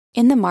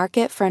In the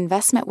market for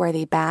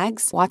investment-worthy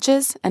bags,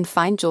 watches, and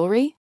fine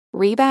jewelry,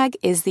 Rebag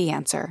is the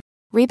answer.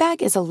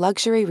 Rebag is a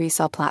luxury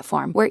resale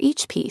platform where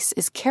each piece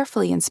is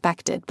carefully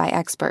inspected by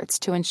experts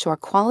to ensure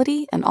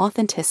quality and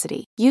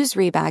authenticity. Use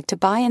Rebag to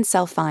buy and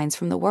sell finds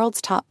from the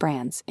world's top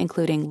brands,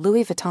 including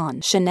Louis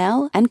Vuitton,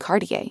 Chanel, and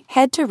Cartier.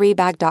 Head to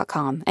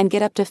Rebag.com and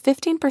get up to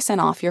 15%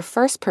 off your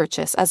first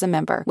purchase as a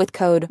member with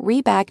code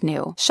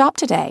REBAGNEW. Shop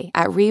today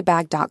at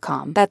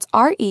Rebag.com. That's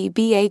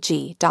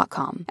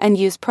REBAG.com. And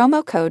use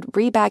promo code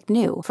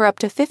REBAGNEW for up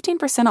to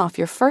 15% off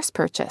your first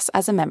purchase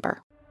as a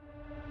member.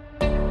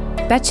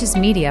 Betches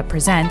Media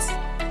presents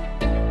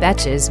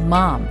Betches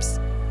Moms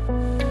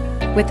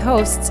with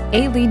hosts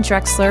Aileen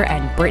Drexler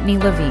and Brittany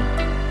Levine.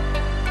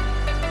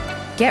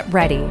 Get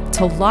ready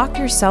to lock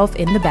yourself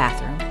in the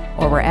bathroom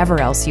or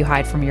wherever else you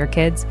hide from your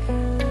kids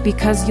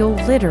because you'll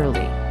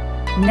literally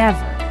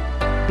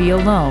never be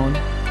alone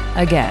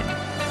again.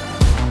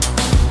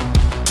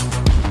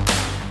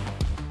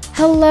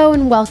 Hello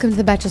and welcome to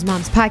the Betches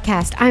Moms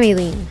podcast. I'm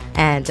Aileen.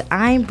 And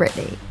I'm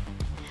Brittany.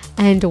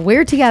 And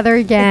we're together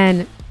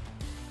again.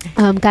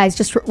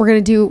 Guys,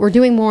 we're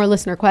doing more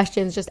listener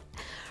questions. Just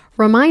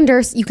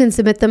reminders, you can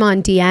submit them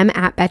on DM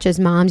at Betches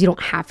Moms. You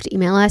don't have to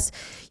email us.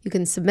 You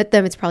can submit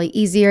them. It's probably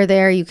easier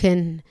there. You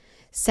can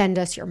send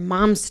us your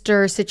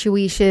momster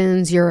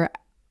situations, your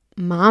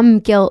mom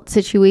guilt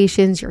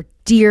situations, your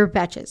Dear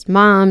Betches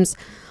Moms,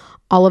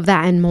 all of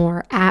that and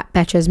more at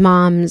Betches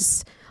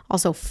Moms.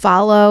 Also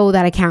follow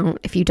that account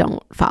if you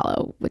don't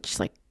follow, which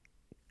I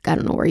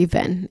don't know where you've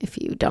been if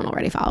you don't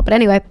already follow. But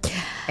anyway,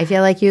 I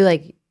feel like you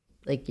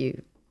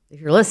if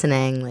you're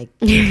listening,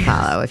 you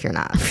follow. If you're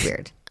not, it's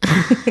weird.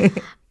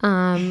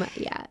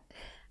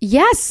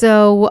 Yeah.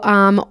 So,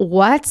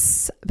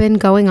 what's been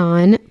going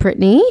on,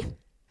 Brittany?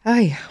 Oh,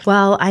 yeah.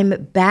 Well, I'm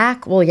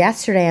back. Well,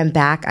 yesterday I'm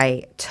back.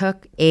 I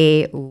took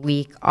a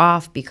week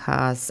off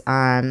because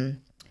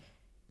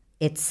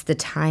it's the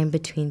time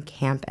between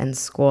camp and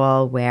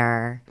school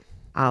where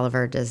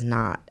Oliver does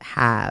not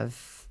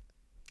have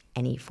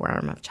any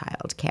form of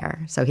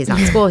childcare. So he's not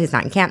in school, he's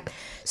not in camp.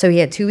 So he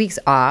had 2 weeks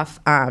off.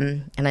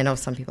 And I know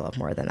some people have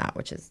more than that,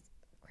 which is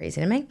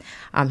crazy to me.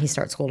 He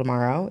starts school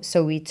tomorrow.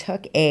 So we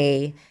took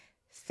a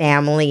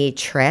family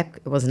trip.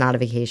 It was not a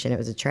vacation, it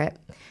was a trip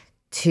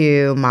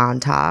to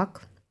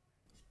Montauk.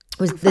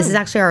 This is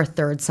actually our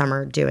third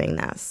summer doing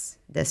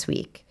this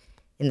week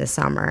in the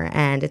summer.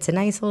 And it's a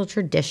nice little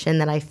tradition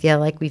that I feel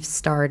like we've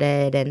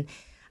started. And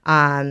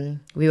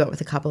we went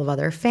with a couple of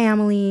other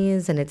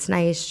families, and it's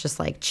nice just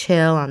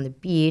chill on the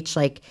beach.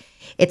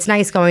 It's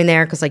nice going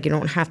there because you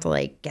don't have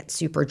to get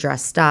super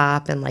dressed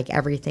up, and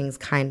everything's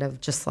kind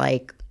of just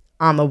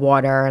on the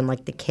water, and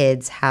the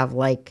kids have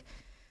an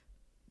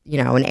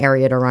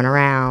area to run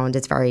around.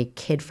 It's very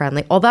kid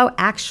friendly. Although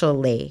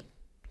actually,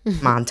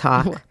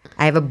 Montauk,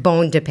 I have a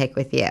bone to pick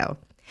with you.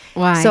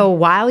 Why? So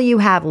while you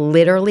have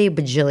literally a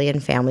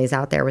bajillion families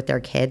out there with their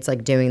kids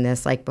doing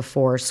this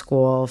before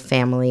school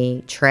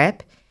family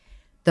trip,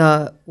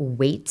 the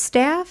wait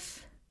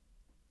staff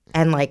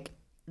and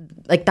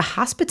the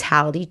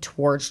hospitality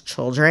towards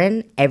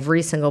children,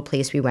 every single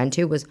place we went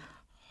to was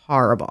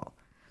horrible.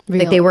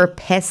 Really? They were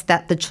pissed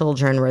that the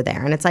children were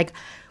there. And it's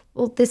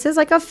well, this is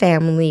a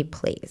family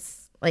place.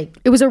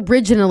 It was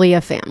originally a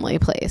family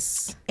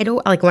place.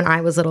 When I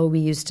was little, we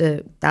used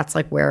to, that's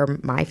where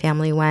my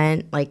family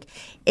went.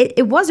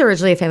 It was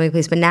originally a family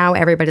place, but now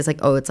everybody's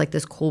oh, it's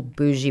this cool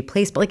bougie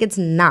place. But it's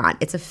not.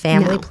 It's a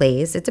family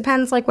place. It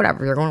depends,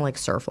 whatever. You're going to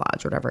Surf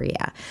Lodge or whatever,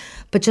 yeah.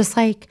 But just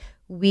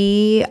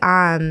we went,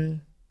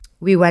 I'm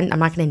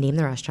not going to name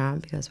the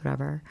restaurant because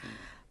whatever.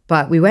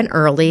 But we went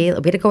early.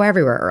 We had to go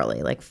everywhere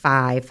early,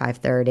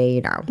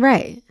 5:30,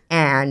 Right.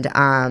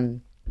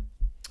 And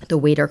the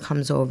waiter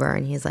comes over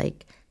and he's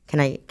can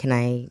I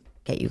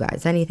get you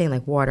guys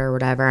anything, water or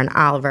whatever? And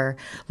Oliver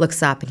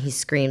looks up and he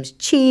screams,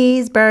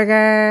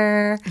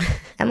 cheeseburger.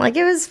 And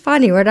it was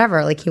funny,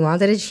 whatever. He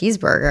wanted a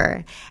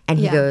cheeseburger. And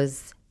he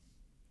goes,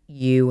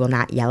 you will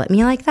not yell at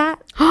me like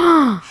that?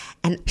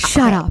 And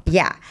Shut up.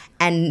 Yeah.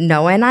 And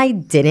Noah and I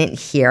didn't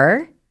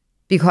hear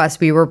because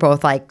we were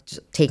both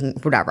taking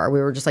whatever.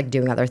 We were just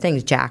doing other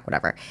things, Jack,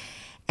 whatever.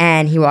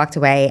 And he walked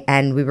away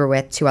and we were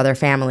with two other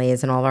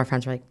families and all of our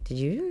friends were did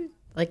you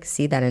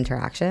see that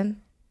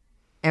interaction?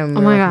 And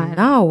we oh my God.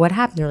 No, what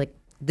happened? They're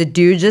the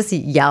dude just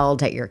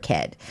yelled at your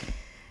kid.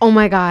 Oh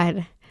my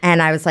God.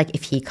 And I was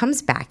if he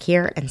comes back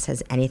here and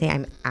says anything,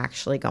 I'm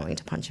actually going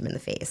to punch him in the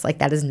face.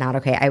 That is not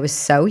okay. I was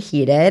so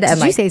heated.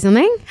 Did you say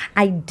something?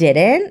 I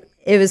didn't.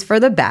 It was for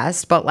the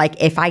best, but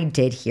if I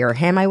did hear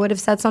him, I would have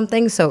said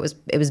something. So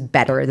it was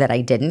better that I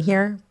didn't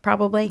hear,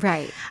 probably.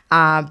 Right.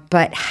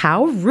 But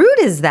how rude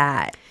is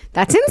that?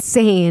 That's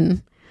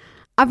insane.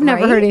 I've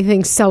never heard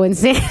anything so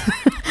insane.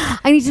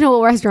 I need to know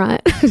what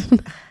restaurant.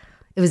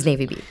 It was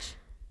Navy Beach.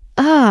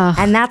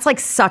 And that's like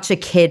such a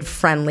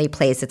kid-friendly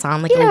place. It's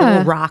on like a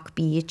little rock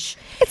beach.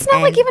 It's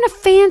not like even a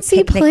fancy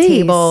picnic place.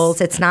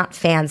 tables. It's not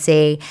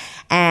fancy.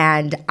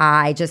 And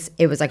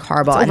it was like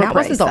horrible. And that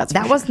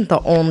wasn't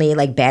the only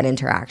like bad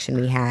interaction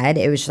we had.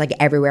 It was just like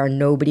everywhere.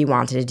 Nobody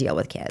wanted to deal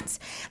with kids.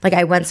 Like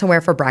I went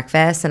somewhere for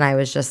breakfast and I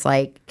was just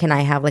like, can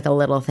I have like a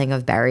little thing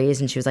of berries?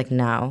 And she was like,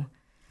 no.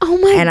 Oh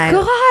my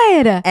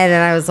God. And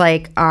then I was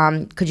like,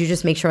 could you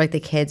just make sure like the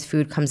kids'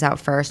 food comes out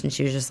first? And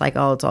she was just like,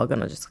 oh, it's all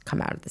going to just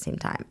come out at the same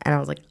time. And I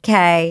was like,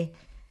 okay.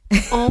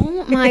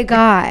 Oh my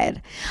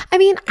God. I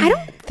mean, I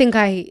don't think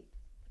I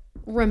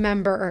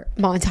remember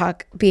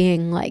Montauk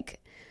being like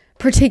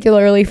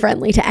particularly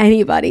friendly to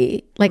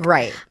anybody. Like,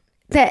 right.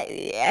 That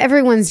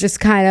everyone's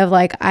just kind of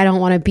like, I don't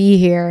want to be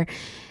here.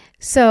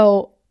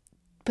 So,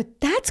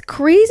 but that's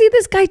crazy.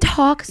 This guy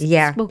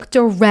spoke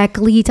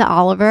directly to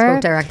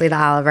Oliver. And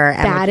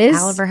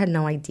Oliver had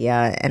no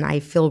idea. And I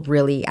feel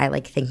really, I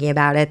like thinking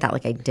about it that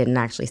like I didn't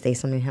actually say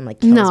something to him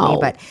like kills me.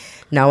 But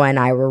Noah and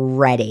I were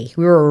ready.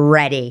 We were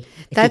ready.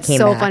 That's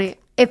so funny.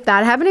 If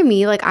that happened to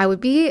me, like I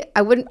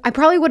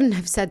probably wouldn't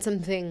have said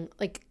something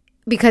like,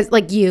 because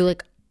like you,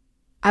 like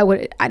I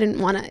didn't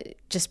want to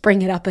just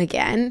bring it up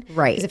again.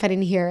 Right. Because if I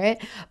didn't hear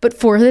it. But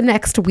for the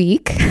next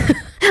week,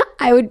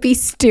 I would be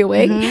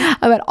stewing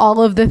about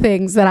all of the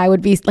things that I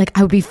would be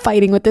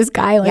fighting with this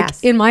guy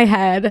in my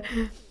head.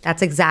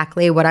 That's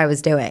exactly what I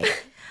was doing.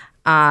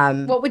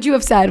 What would you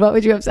have said?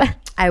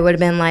 I would have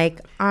been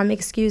like,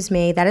 excuse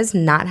me, that is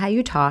not how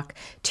you talk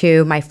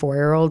to my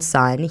 4-year-old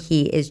son.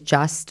 He is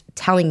just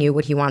telling you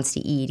what he wants to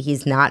eat.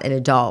 He's not an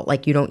adult.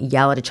 Like, you don't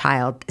yell at a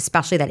child,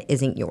 especially that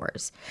isn't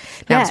yours.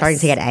 Now I'm starting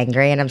to get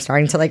angry and I'm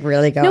starting to like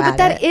really go at it. No, but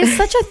that is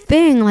such a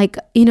thing. Like,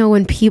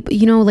 when people,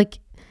 like,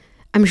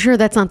 I'm sure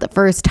that's not the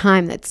first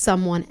time that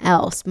someone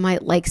else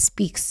might like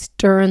speak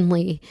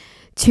sternly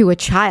to a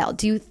child.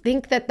 Do you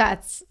think that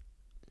that's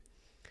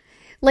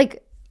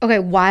like, okay,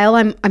 while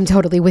I'm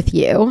totally with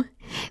you,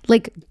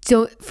 like,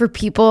 for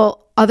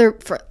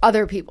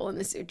other people in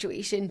this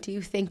situation, do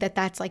you think that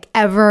that's like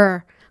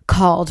ever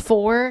called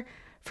for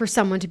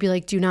someone to be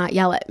like, do not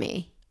yell at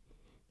me?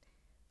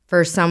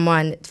 For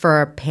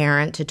a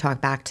parent to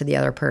talk back to the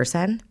other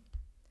person?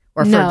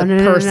 Or for the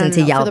person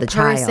to yell at the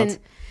child?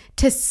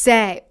 To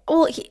say,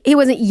 well, he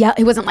wasn't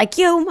he wasn't like,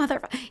 you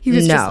motherfucker. He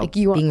was just like,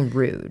 you being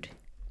rude.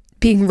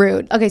 Being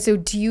rude. Okay, so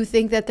do you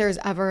think that there's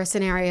ever a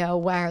scenario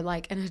where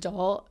like an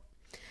adult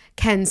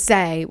can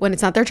say, when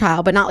it's not their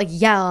child, but not like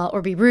yell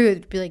or be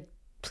rude, be like,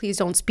 please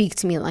don't speak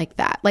to me like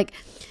that? Like,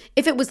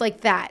 if it was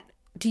like that,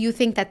 do you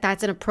think that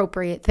that's an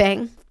appropriate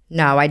thing?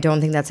 No, I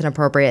don't think that's an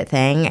appropriate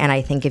thing. And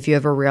I think if you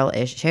have a real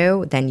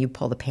issue, then you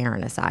pull the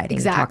parent aside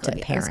and you talk to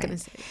the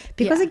parent.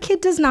 Because a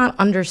kid does not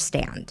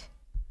understand.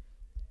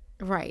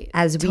 Right.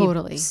 As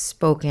we've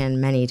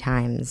spoken many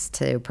times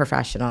to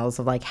professionals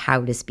of like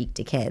how to speak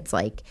to kids.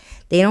 Like,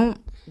 they don't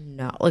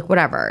know, like,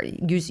 whatever.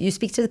 You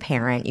speak to the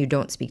parent, you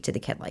don't speak to the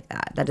kid like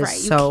that. That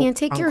is so you can't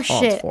take your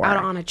shit for. out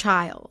on a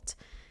child.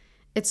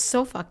 It's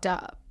so fucked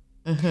up.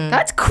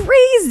 That's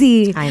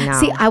crazy. I know.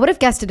 See, I would have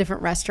guessed a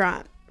different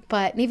restaurant,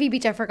 but Navy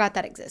Beach, I forgot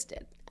that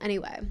existed.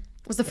 Anyway,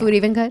 was the food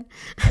even good?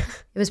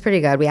 It was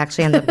pretty good. We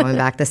actually ended up going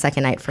back the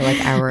second night for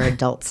like our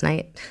adults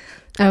night.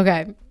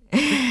 Okay.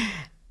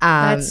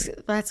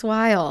 That's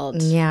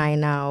wild. Yeah, I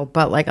know.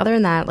 But like, other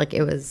than that, like,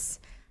 it was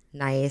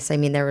nice. I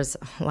mean, there was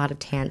a lot of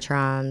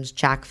tantrums.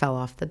 Jack fell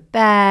off the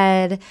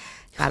bed,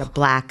 got a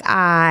black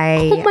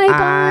eye. Oh my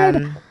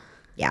God.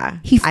 Yeah.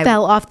 He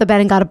fell off the bed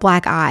and got a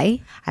black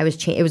eye.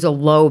 It was a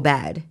low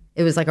bed.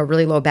 It was like a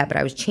really low bed, but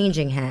I was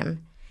changing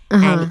him.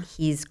 And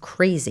he's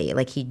crazy.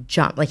 Like, he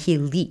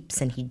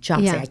leaps and he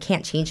jumps. Yeah. Like, I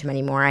can't change him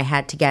anymore. I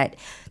had to get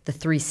the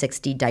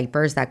 360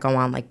 diapers that go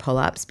on like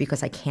pull-ups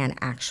because I can't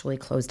actually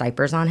close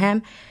diapers on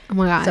him. Oh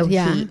my God.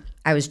 So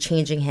I was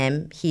changing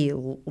him. He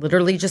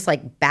literally just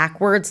like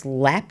backwards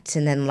leapt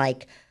and then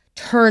like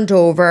turned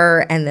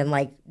over and then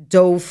like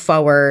dove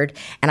forward,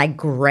 and I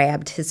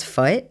grabbed his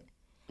foot.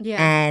 Yeah.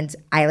 And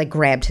I like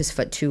grabbed his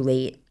foot too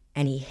late,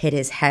 and he hit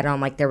his head on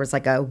like, there was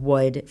like a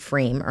wood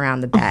frame around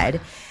the bed.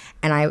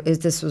 And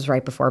this was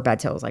right before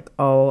bed, so I was like,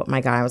 oh my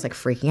God, I was like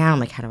freaking out.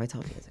 I'm like, how do I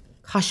tell if he has a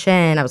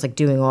concussion? I was like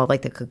doing all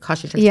like the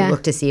concussion tests to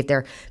look to see if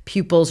their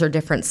pupils are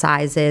different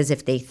sizes,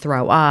 if they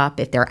throw up,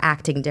 if they're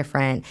acting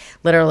different.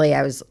 Literally,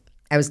 I was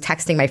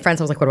texting my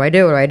friends. I was like, what do I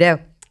do? What do I do?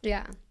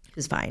 Yeah. It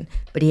was fine.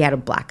 But he had a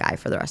black eye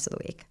for the rest of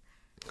the week.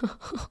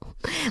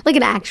 Like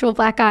an actual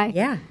black eye?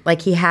 Yeah.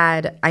 Like he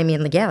had,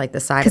 like the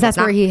side. Because that's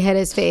where he hit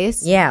his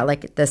face? Yeah,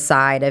 like the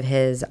side of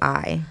his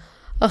eye.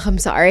 Oh, I'm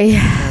sorry.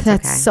 That's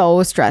okay.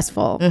 So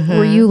stressful.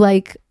 Were you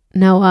like,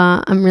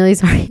 Noah, I'm really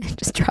sorry, I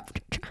just dropped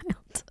your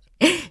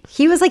child?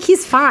 He was like,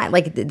 he's fine.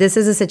 Like, this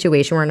is a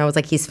situation where Noah's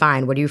like, he's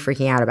fine. What are you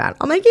freaking out about?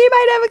 I'm like, he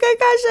might have a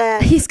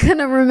concussion. He's going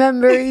to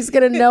remember. He's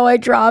going to know I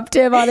dropped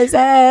him on his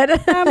head.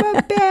 I'm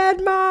a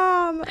bad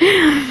mom.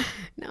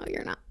 No,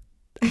 you're not.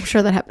 I'm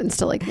sure that happens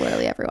to like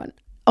literally everyone.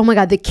 Oh my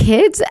God, the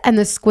kids and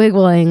the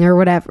squiggling or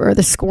whatever, or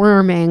the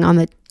squirming on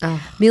the...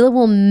 Mila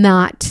will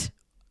not...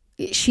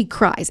 She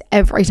cries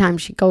every time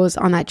she goes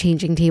on that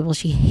changing table.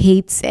 She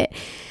hates it.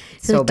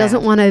 He like,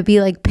 doesn't want to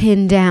be like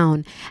pinned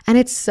down. And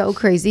it's so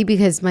crazy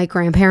because my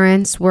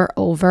grandparents were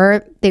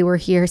over. They were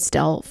here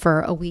still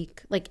for a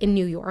week, like in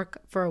New York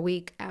for a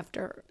week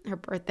after her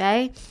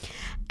birthday.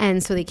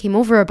 And so they came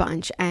over a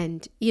bunch.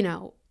 And, you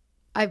know,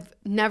 I've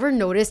never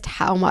noticed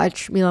how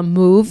much Mila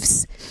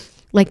moves,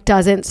 like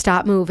doesn't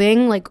stop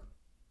moving, like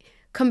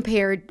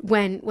compared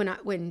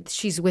when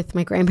she's with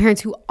my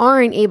grandparents who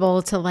aren't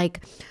able to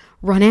like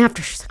run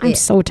after. I'm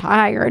so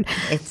tired.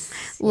 It's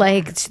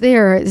like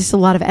there's a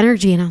lot of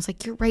energy. And I was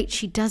like, you're right.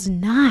 She does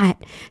not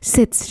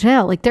sit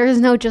still. Like there is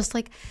no just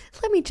like,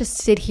 let me just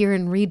sit here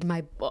and read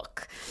my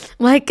book.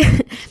 Like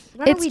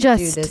why don't we do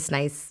this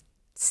nice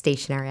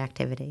stationary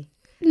activity?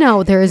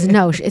 No, there is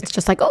no. It's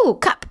just like, oh,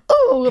 cup.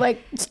 Oh,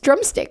 like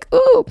drumstick.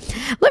 Oh,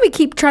 let me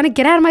keep trying to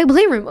get out of my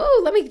playroom.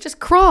 Oh, let me just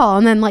crawl.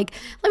 And then like,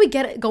 let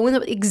me go in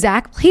the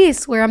exact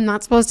place where I'm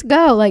not supposed to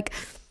go. Like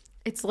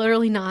it's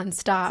literally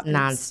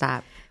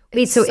nonstop.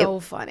 Wait, so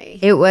funny.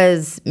 It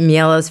was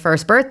Mila's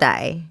first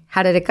birthday.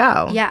 How did it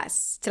go?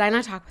 Yes. Did I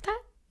not talk about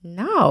that?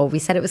 No, we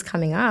said it was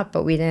coming up,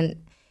 but you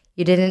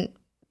didn't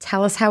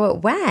tell us how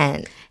it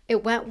went.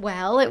 It went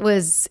well. It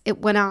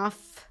went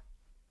off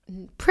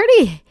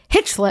pretty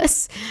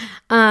hitchless.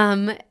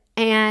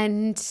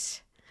 And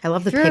I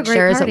love the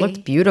pictures. It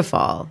looked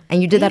beautiful.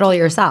 And you did that all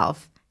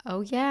yourself. Oh,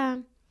 yeah.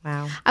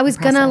 Wow. I was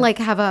going to like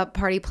have a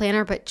party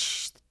planner,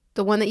 but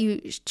the one that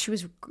she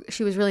was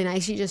really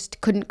nice. She just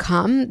couldn't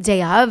come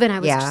day of. And I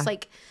was just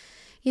like,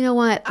 you know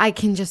what? I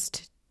can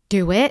just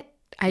do it.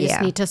 I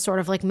just need to sort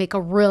of like make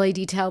a really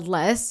detailed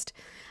list.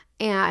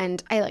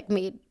 And I like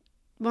made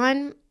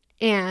one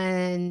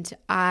and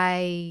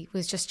I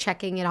was just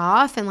checking it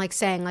off and like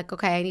saying like,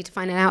 okay, I need to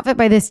find an outfit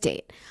by this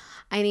date.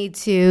 I need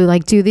to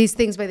like do these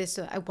things by this.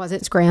 So I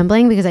wasn't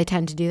scrambling because I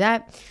tend to do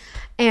that.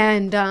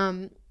 And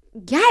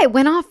it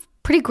went off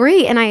pretty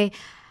great. And I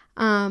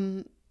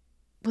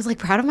was like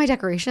proud of my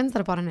decorations that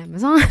I bought on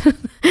Amazon.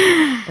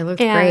 It looked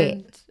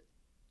great.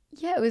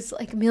 Yeah, it was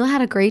like Mila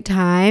had a great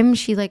time.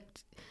 She like,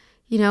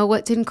 you know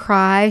what, didn't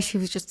cry. She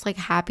was just like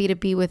happy to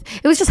be with,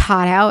 it was just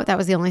hot out. That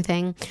was the only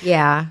thing.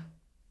 Yeah.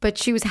 But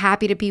she was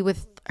happy to be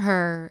with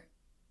her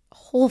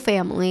whole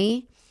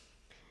family.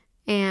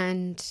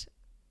 And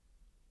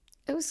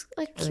it was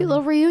like a cute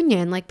little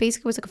reunion. Like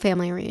basically it was like a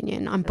family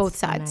reunion on both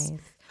sides.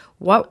 Nice.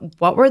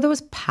 What were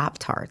those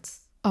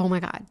Pop-Tarts? Oh my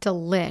God,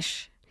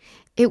 delish.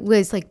 It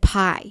was like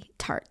pie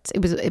tarts.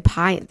 It was a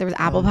pie. There was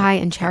apple pie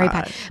and cherry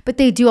pie. But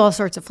they do all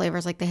sorts of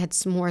flavors. Like they had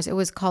s'mores. It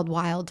was called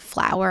Wild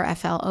Flower,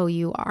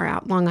 Flour,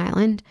 out Long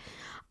Island.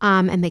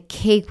 And the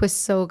cake was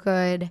so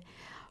good.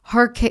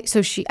 Her cake.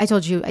 So I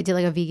told you I did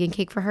like a vegan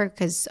cake for her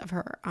because of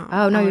her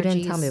oh, no, allergies. You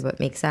didn't tell me, but it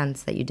makes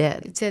sense that you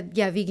did. It said,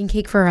 vegan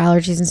cake for her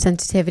allergies and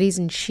sensitivities.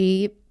 And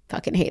she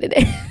fucking hated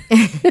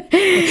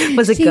it.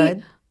 Was it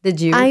good? Did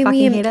you hate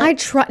it? I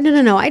tried.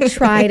 No. I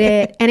tried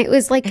it, and it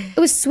was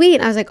sweet.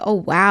 And I was like, oh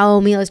wow,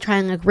 Mila's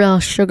trying like real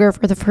sugar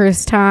for the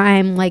first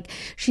time. Like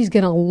she's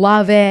gonna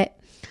love it.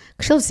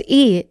 She loves to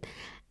eat,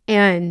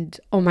 and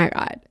oh my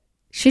God,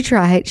 she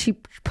tried. She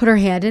put her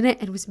hand in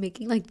it and was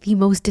making like the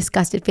most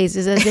disgusted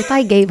faces, as if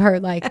I gave her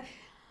like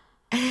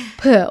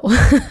poo.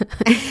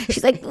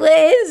 She's like, what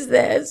is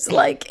this?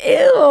 Like,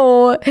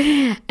 ew.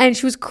 And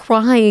she was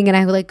crying, and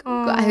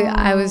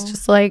I was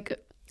just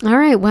like, all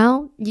right,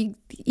 well, you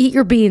eat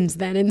your beans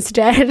then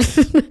instead.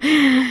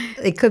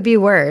 It could be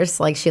worse.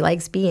 Like she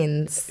likes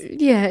beans.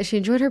 Yeah, she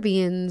enjoyed her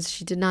beans.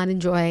 She did not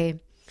enjoy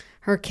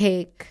her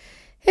cake.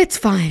 It's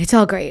fine. It's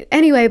all great.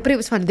 Anyway, but it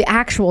was fun. The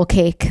actual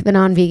cake, the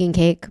non-vegan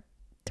cake,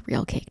 the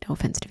real cake, no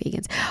offense to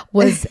vegans,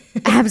 was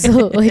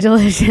absolutely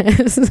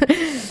delicious.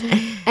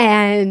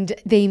 And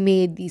they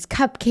made these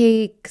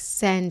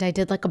cupcakes, and I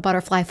did like a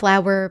butterfly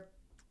flower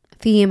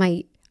theme.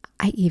 I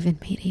even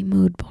made a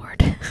mood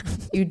board.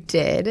 You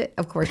did?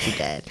 Of course you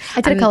did.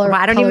 I did a color.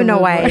 I don't even know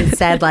why I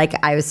said like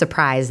I was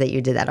surprised that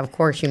you did that. Of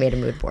course you made a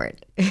mood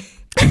board.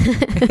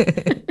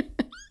 It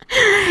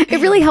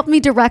really helped me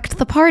direct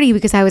the party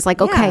because I was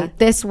like, okay,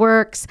 this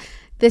works.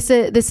 This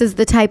is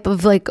the type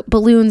of like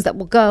balloons that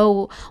will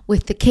go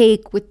with the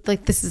cake. With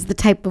like this is the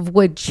type of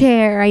wood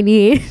chair I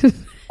need.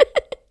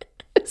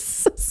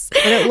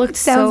 But it looked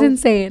sounds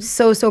insane.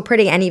 So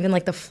pretty. And even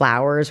like the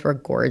flowers were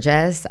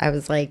gorgeous. I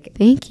was like,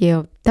 thank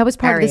you. That was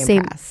part of the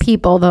same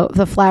people.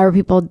 The flower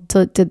people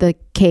did the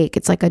cake.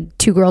 It's like a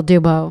 2-girl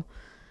duo.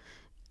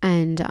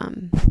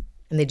 And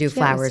they do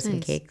flowers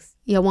and cakes.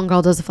 Yeah, one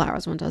girl does the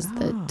flowers, one does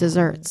the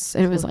desserts.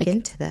 And it was like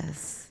into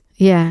this.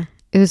 Yeah,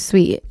 it was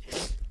sweet.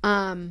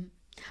 But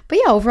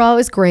yeah, overall it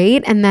was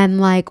great. And then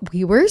like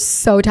we were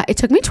so tired. It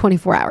took me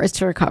 24 hours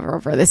to recover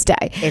over this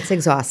day. It's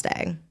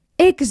exhausting.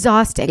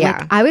 Yeah.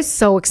 Like I was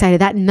so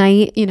excited that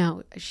night. You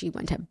know, she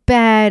went to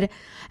bed,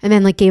 and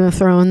then like Game of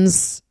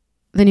Thrones,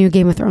 the new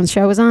Game of Thrones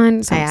show was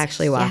on. So I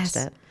actually watched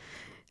it.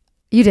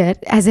 You did?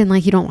 As in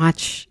like you don't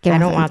watch Game of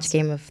Thrones? I don't watch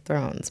Game of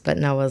Thrones, but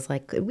Noah was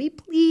like, could we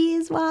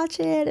please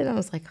watch it? And I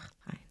was like, oh,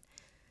 fine.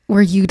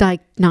 Were you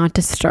like not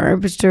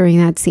disturbed during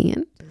that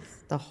scene?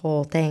 the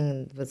whole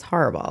thing was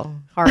horrible.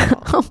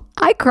 Horrible.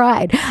 I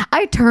cried.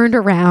 I turned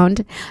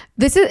around.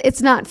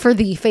 It's not for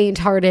the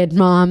faint-hearted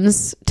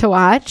moms to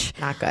watch.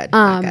 Not good.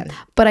 Not good.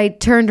 But I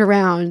turned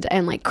around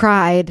and like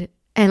cried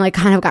and like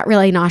kind of got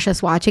really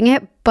nauseous watching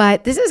it.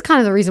 But this is kind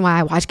of the reason why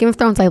I watch Game of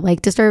Thrones. I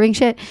like disturbing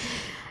shit.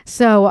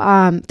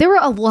 So there were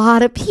a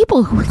lot of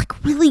people who were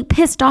like really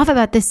pissed off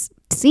about this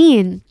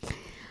scene.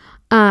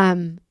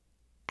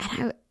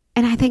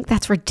 And I think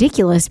that's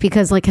ridiculous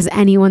because, like, has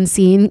anyone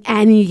seen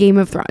any Game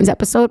of Thrones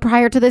episode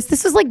prior to this?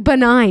 This is like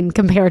benign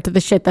compared to the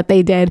shit that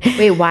they did.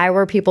 Wait, why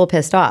were people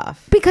pissed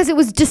off? Because it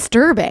was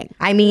disturbing.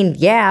 I mean,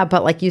 yeah,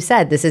 but like you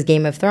said, this is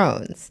Game of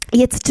Thrones.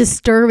 It's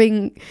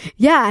disturbing.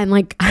 Yeah, and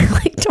like I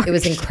like it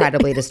was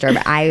incredibly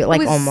disturbing. I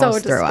like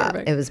almost threw up.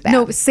 It was bad.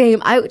 No,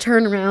 same. I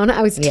turned around,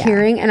 I was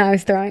tearing and I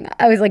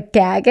was like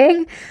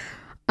gagging.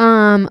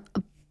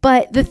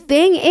 But the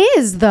thing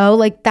is though,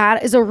 like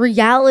that is a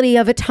reality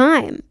of a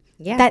time.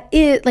 Yeah.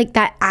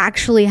 That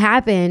actually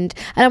happened.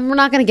 And we're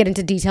not going to get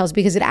into details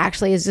because it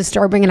actually is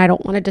disturbing and I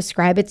don't want to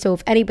describe it. So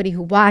if anybody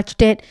who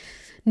watched it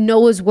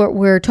knows what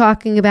we're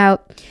talking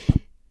about,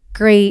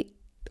 great,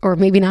 or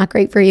maybe not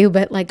great for you,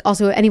 but like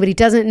also if anybody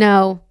doesn't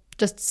know,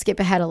 just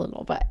skip ahead a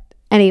little. But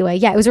anyway,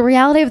 yeah, it was a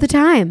reality of the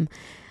time.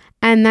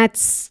 And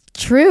that's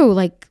true.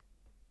 Like,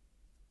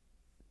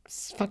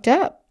 it's fucked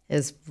up.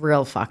 It's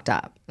real fucked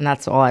up. And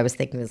that's all I was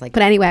thinking was like.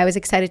 But anyway, I was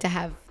excited to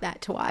have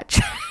that to watch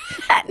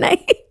at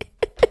night.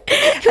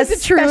 A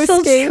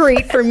special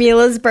treat for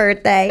Mila's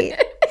birthday.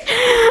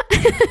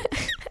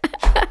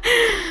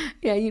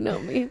 Yeah, you know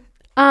me.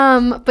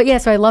 But yeah,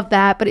 so I love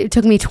that. But it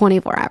took me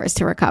 24 hours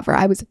to recover.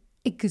 I was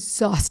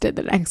exhausted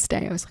the next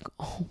day. I was like,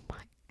 oh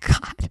my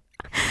God.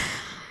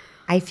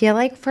 I feel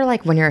like for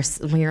like when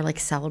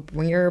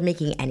you're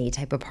making any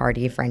type of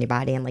party for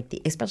anybody and like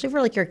especially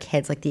for like your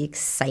kids, like the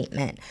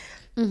excitement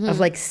of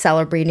like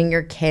celebrating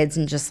your kids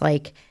and just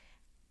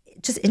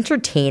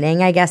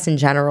entertaining, I guess, in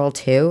general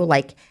too.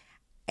 Like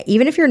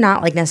even if you're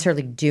not like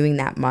necessarily doing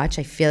that much,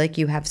 I feel like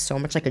you have so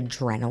much like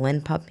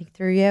adrenaline pumping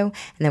through you. And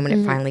then when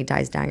it finally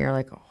dies down, you're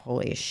like,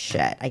 holy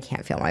shit, I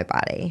can't feel my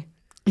body.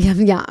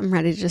 Yeah, I'm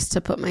ready just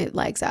to put my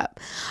legs up.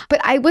 But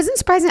I wasn't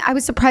surprised. I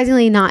was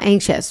surprisingly not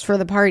anxious for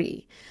the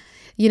party.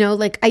 You know,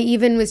 like I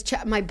even was,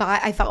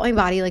 I felt my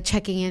body like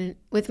checking in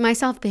with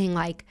myself being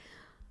like,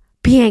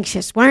 be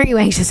anxious. Why aren't you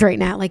anxious right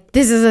now? Like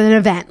this is an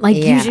event. Like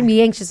you should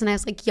be anxious. And I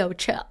was like, yo,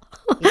 chill.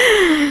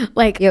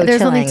 Like there's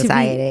something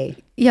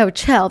anxiety.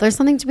 Chill. There's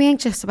something to be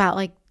anxious about.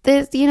 Like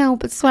this, you know,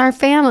 it's our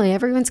family.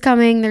 Everyone's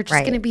coming. They're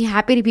just going to be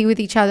happy to be with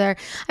each other.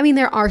 I mean,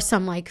 there are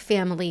some like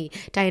family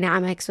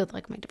dynamics with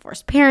like my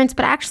divorced parents,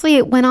 but actually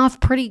it went off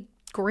pretty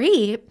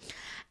great.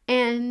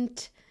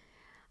 And,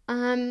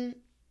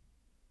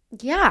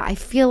 yeah, I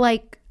feel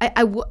like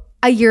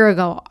a year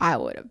ago, I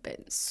would have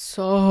been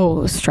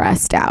so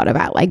stressed out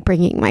about like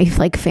bringing my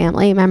like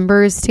family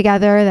members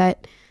together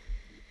that,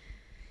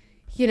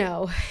 you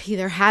know,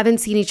 either haven't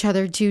seen each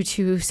other due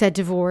to said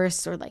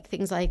divorce or like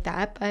things like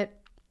that. But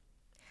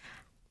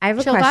I have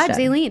a chill question. Vibes,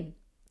 Aileen.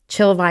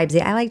 Chill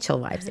vibes. I like chill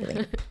vibes,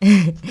 Aileen.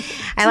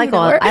 I like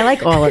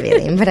all of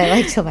Aileen, but I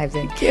like chill vibes.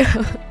 Thank you.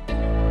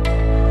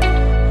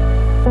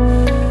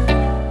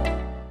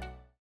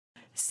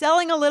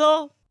 Selling a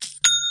little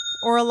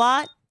or a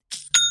lot?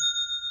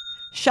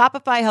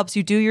 Shopify helps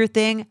you do your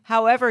thing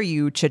however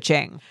you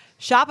cha-ching.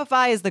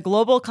 Shopify is the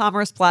global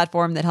commerce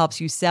platform that helps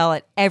you sell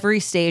at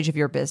every stage of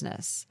your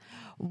business.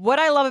 What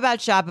I love about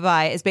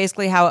Shopify is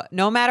basically how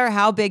no matter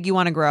how big you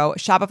want to grow,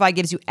 Shopify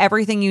gives you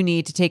everything you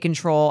need to take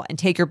control and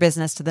take your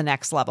business to the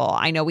next level.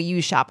 I know we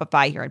use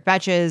Shopify here at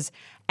Betches,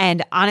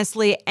 and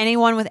honestly,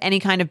 anyone with any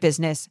kind of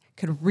business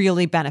could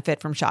really benefit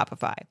from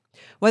Shopify.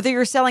 Whether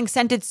you're selling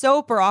scented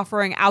soap or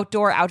offering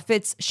outdoor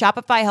outfits,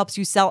 Shopify helps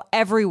you sell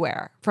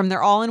everywhere, from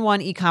their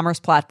all-in-one e-commerce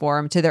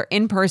platform to their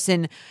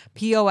in-person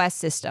POS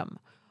system.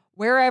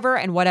 Wherever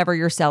and whatever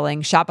you're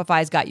selling,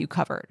 Shopify's got you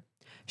covered.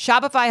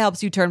 Shopify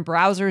helps you turn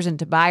browsers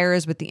into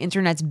buyers with the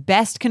internet's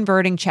best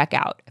converting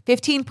checkout,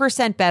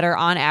 15% better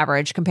on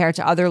average compared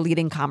to other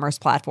leading commerce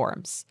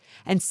platforms.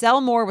 And sell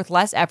more with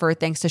less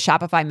effort thanks to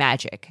Shopify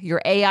Magic,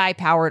 your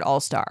AI-powered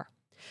all-star.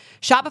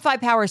 Shopify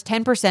powers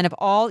 10% of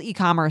all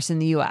e-commerce in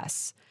the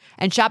U.S.,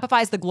 and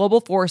Shopify is the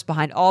global force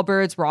behind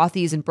Allbirds,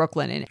 Rothy's, and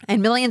Brooklinen,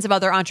 and millions of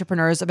other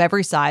entrepreneurs of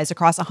every size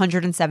across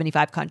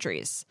 175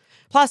 countries.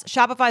 Plus,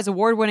 Shopify's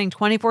award-winning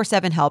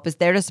 24/7 help is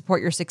there to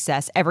support your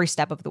success every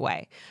step of the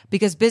way,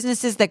 because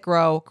businesses that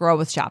grow, grow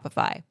with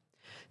Shopify.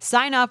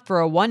 Sign up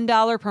for a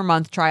 $1 per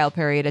month trial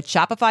period at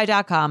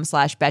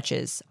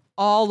shopify.com/betches,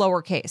 all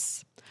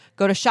lowercase.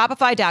 Go to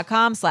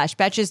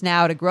shopify.com/betches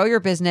now to grow your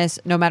business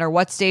no matter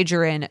what stage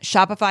you're in.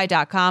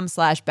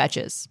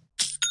 Shopify.com/betches.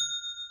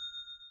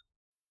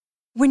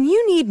 When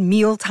you need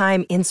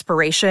mealtime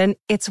inspiration,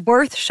 it's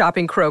worth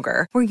shopping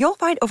Kroger, where you'll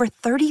find over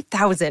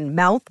 30,000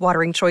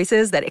 mouth-watering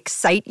choices that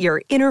excite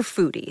your inner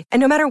foodie. And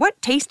no matter what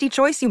tasty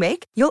choice you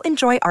make, you'll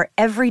enjoy our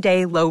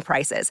everyday low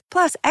prices,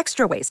 plus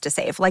extra ways to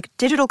save, like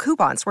digital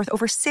coupons worth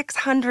over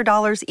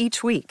 $600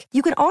 each week.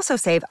 You can also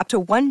save up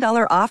to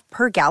 $1 off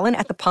per gallon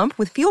at the pump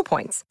with fuel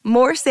points.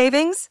 More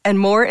savings and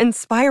more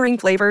inspiring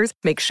flavors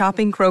make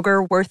shopping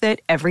Kroger worth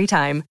it every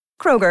time.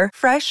 Kroger,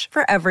 fresh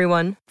for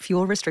everyone.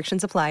 Fuel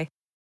restrictions apply.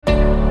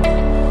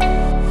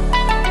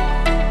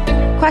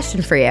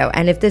 Question for you,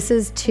 and if this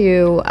is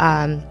too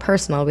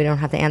personal, we don't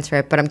have to answer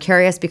it, but I'm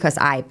curious because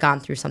I've gone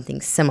through something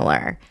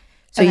similar.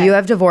 So you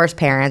have divorced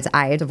parents,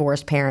 I have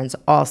divorced parents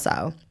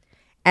also.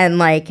 And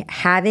like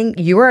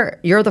you're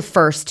the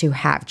first to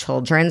have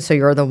children, so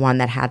you're the one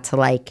that had to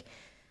like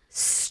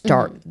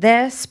start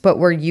this, but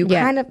were you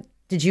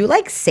did you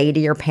like say to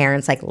your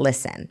parents, like,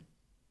 listen,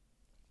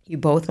 you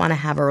both want to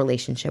have a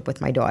relationship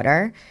with my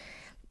daughter?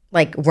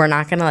 Like, we're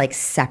not going to like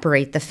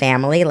separate the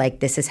family. Like,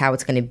 this is how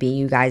it's going to be.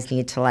 You guys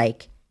need to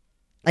like,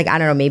 I don't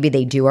know, maybe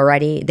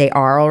they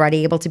are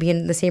already able to be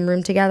in the same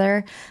room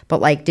together.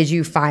 But like, did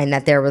you find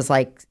that there was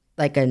like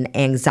an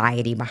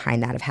anxiety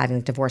behind that of having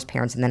like divorced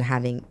parents and then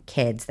having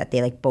kids that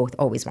they like both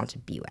always want to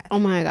be with? Oh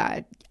my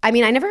God. I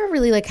mean, I never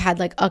really like had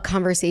like a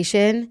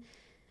conversation.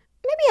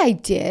 Maybe I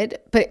did,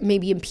 but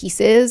maybe in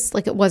pieces.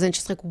 Like, it wasn't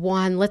just like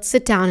one, let's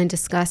sit down and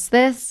discuss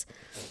this.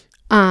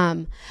 I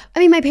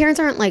mean, my parents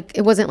aren't like,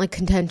 it wasn't like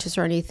contentious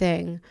or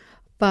anything,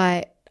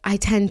 but I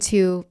tend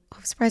to,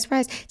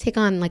 surprise, take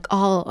on like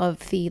all of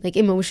the like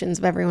emotions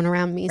of everyone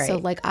around me. Right. So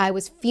like I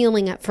was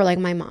feeling it for like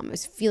my mom. I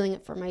was feeling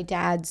it for my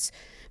dad's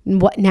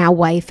now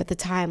wife at the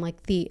time. Like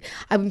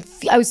I'm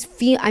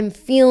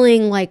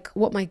feeling like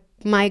what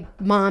my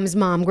mom's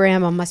mom,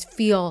 grandma must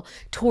feel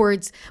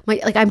towards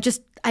my, like I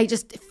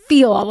just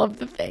feel all of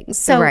the things.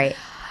 So,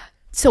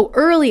 so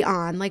early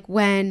on, like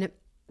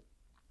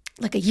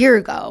a year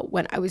ago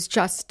when I was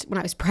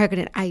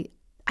pregnant, I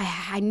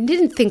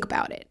didn't think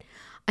about it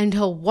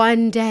until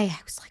one day I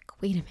was like,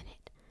 wait a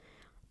minute,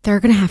 they're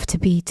going to have to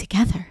be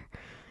together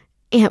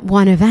at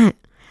one event.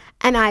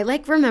 And I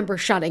like remember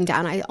shutting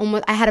down. I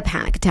had a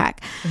panic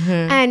attack. Mm-hmm.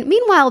 And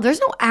meanwhile, there's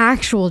no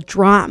actual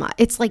drama.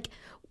 It's like,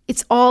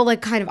 it's all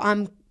like kind of,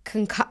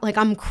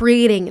 I'm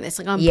creating this,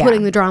 like I'm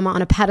putting the drama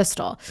on a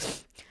pedestal.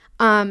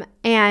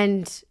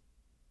 And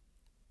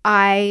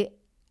my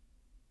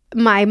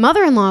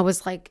mother-in-law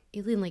was like,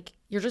 Aileen, like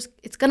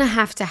it's going to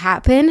have to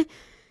happen.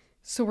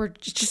 So we're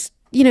just,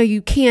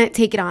 you can't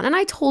take it on. And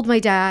I told my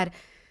dad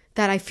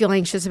that I feel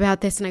anxious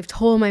about this, and I've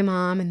told my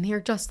mom, and they're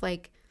just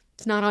like,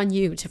 it's not on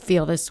you to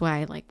feel this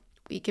way. Like,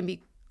 we can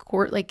be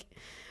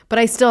but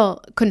I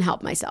still couldn't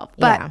help myself.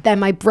 But then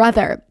my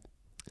brother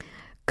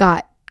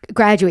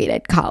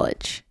graduated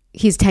college.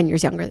 He's 10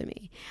 years younger than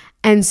me.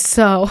 And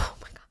so, oh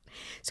my God.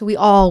 So we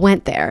all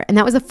went there. And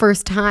that was the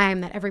first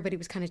time that everybody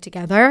was kind of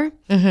together.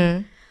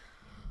 Mm-hmm.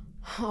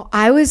 Oh,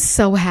 I was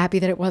so happy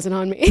that it wasn't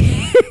on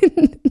me.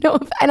 No,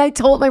 and I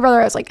told my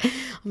brother, I was like,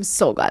 I'm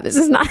so glad this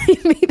is not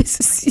me. This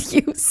is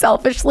you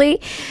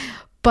selfishly.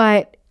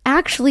 But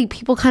actually,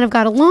 people kind of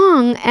got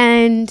along,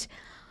 and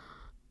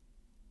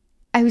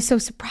I was so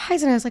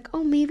surprised. And I was like,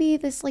 oh, maybe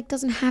this like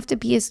doesn't have to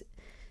be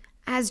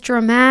as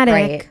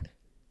dramatic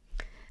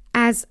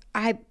as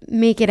I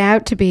make it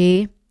out to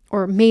be,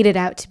 or made it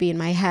out to be in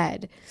my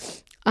head.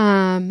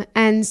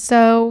 And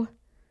so,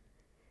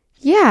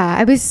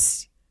 I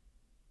was.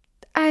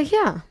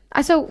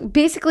 So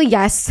basically,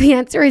 yes. The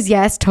answer is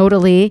yes,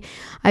 totally.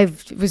 I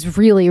was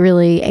really,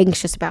 really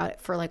anxious about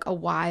it for like a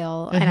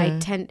while.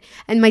 Mm-hmm.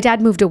 And my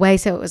dad moved away.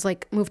 So it was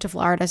like moved to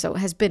Florida. So it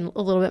has been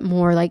a little bit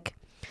more like,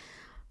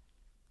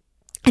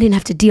 I didn't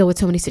have to deal with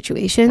so many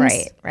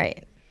situations.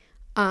 Right.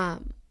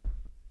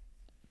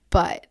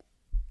 But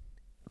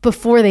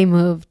before they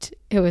moved,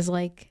 it was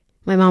like,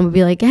 my mom would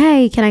be like,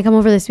 hey, can I come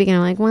over this weekend?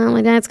 I'm like, well,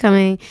 my dad's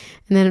coming.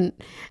 And then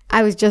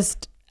I was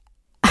just,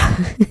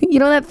 you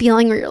know that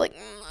feeling where you're like,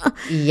 ugh.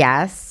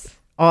 Yes,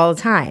 all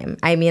the time.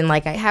 I mean,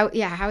 like, how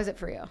is it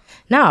for you?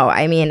 No,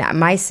 I mean,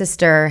 my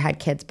sister had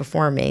kids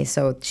before me,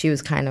 so she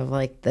was kind of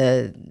like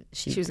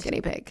she was a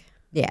guinea pig.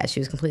 Yeah, she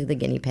was completely the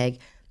guinea pig.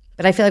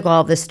 But I feel like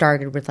all of this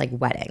started with like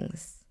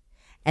weddings,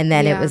 and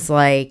then it was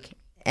like,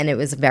 and it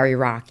was very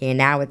rocky. And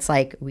now it's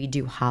like we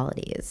do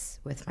holidays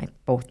with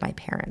both my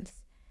parents.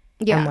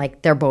 Yeah, and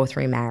like they're both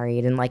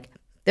remarried, and like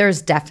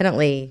there's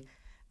definitely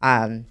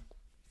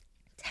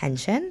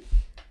tension.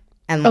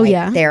 And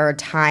like, there are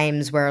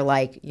times where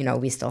like,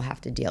 we still have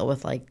to deal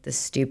with like the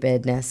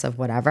stupidness of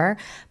whatever,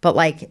 but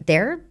like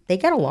they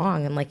get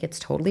along, and like it's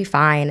totally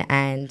fine.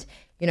 And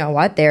you know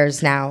what?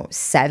 There's now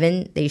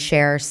they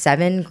share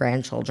 7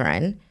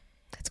 grandchildren.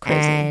 That's crazy.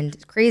 And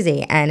it's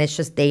crazy. And it's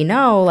just, they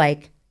know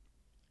like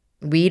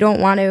we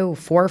don't want to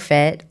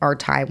forfeit our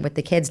time with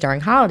the kids during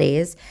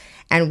holidays.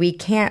 And we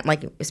can't,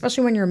 like,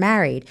 especially when you're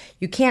married,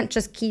 you can't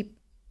just keep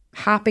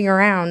hopping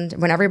around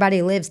when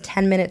everybody lives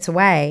 10 minutes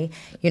away,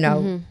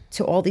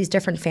 to all these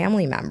different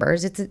family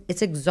members.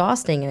 It's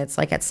exhausting. And it's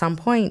like at some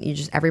point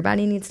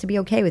everybody needs to be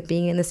okay with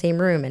being in the same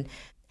room. And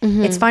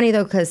it's funny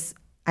though, because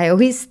I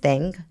always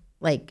think,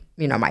 like,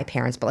 you know, my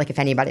parents, but like if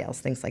anybody else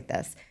thinks like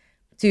this,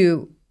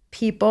 do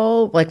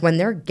people, like when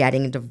they're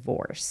getting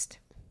divorced,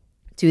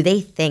 do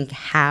they think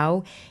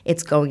how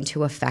it's going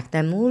to affect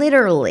them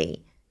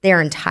literally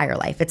their entire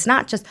life? It's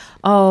not just,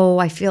 oh,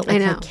 I feel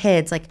like my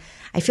kids, like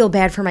I feel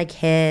bad for my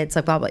kids,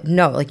 like blah, blah.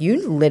 No, like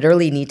you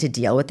literally need to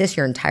deal with this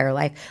your entire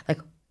life, like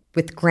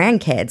with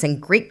grandkids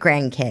and great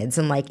grandkids,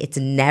 and like it's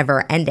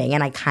never ending.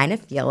 And I kind of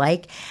feel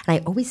like, and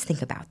I always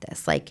think about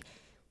this, like,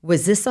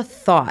 was this a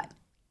thought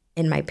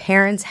in my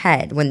parents'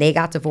 head when they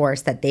got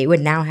divorced that they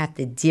would now have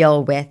to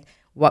deal with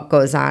what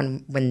goes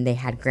on when they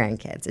had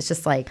grandkids? It's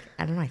just like,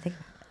 I don't know, I think.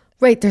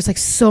 Right. There's like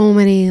so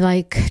many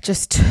like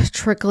just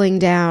trickling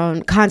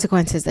down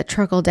consequences that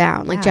trickle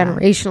down like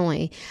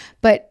generationally.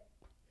 But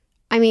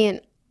I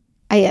mean,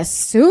 I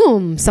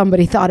assume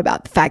somebody thought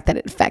about the fact that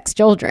it affects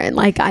children.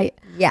 Like I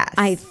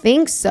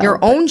think so.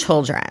 Your own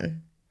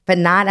children, but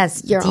not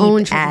as your deep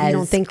own children. as You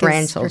don't think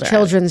grandchildren. Your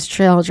children's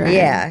children.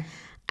 Yeah.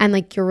 And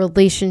like your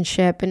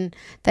relationship, and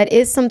that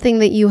is something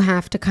that you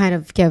have to kind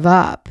of give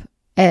up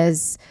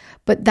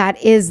but that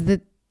is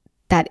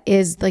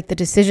like the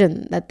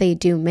decision that they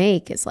do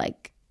make is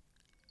like,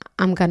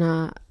 I'm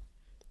gonna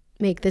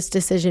make this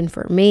decision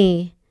for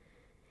me,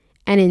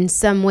 and in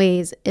some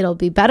ways it'll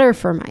be better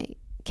for my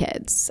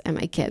kids and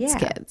my kids'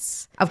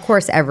 kids. Of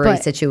course, every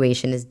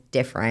situation is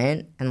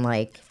different, and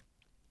like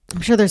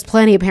I'm sure there's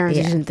plenty of parents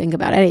who didn't think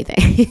about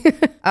anything.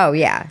 Oh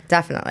yeah,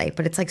 definitely.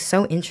 But it's like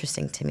so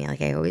interesting to me.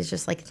 Like I always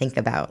just like think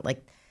about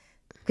like,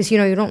 because you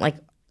know you don't like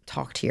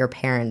talk to your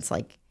parents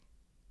like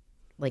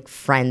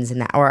friends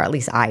and that, or at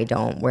least I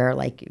don't, where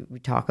like we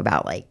talk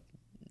about like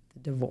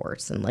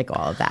divorce and like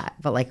all of that,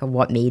 but like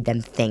what made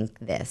them think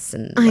this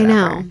and whatever. I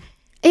know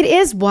it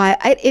is why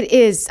it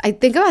is. I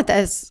think about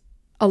this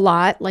a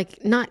lot,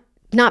 like not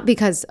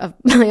because of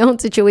my own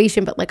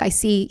situation, but like I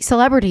see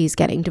celebrities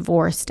getting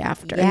divorced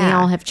after and they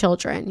all have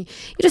children. You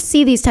just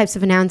see these types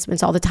of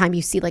announcements all the time.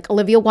 You see like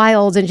Olivia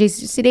Wilde and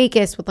Jason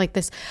Sudeikis with like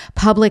this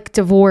public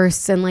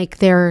divorce and like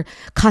their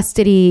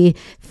custody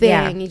thing.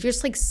 Yeah. You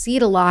just like see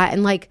it a lot.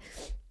 And like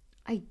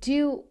I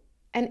do,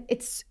 and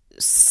it's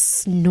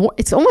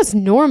almost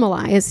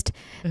normalized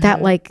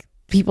that like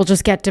people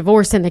just get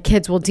divorced and the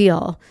kids will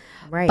deal.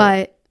 Right.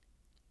 But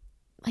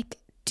like,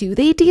 do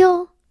they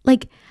deal?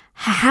 Like,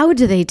 how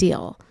do they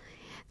deal?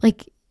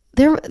 Like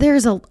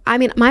I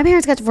mean, my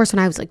parents got divorced when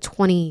I was like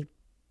 20.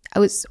 I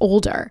was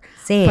older.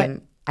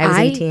 Same. I was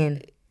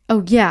 18.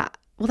 Oh yeah.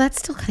 Well, that's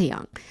still kind of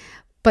young.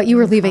 But you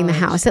were leaving the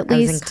house at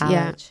least. I was in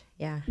college.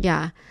 Yeah.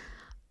 Yeah.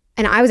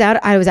 And I was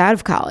out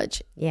of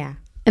college. Yeah.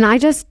 And I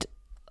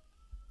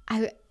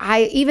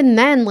even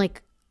then,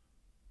 like,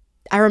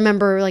 I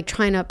remember like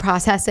trying to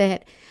process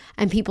it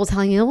and people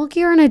telling me, look,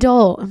 you're an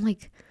adult. I'm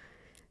like,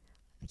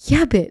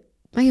 yeah, but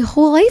my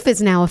whole life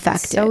is now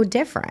affected. So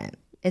different.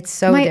 It's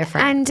so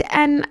different.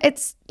 And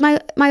it's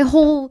my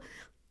whole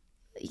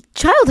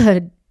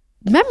childhood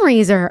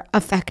memories are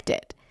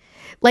affected.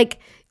 Like,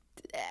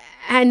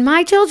 and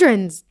my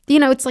children's, you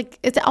know, it's like,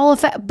 it's all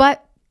affected.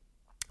 But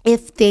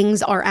if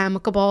things are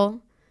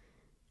amicable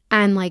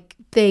and like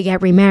they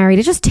get remarried,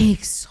 it just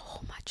takes so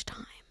much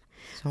time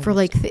for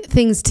like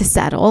things to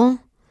settle.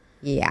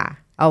 Yeah.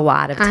 A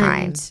lot of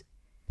time.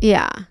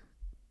 Yeah.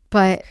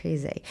 But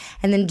crazy.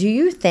 And then do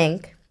you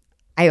think,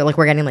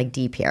 we're getting like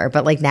deep here,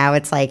 but like now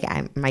it's like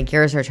my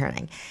gears are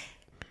turning.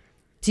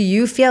 Do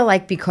you feel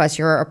like because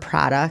you're a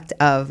product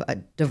of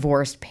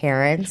divorced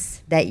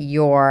parents that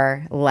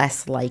you're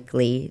less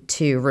likely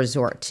to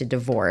resort to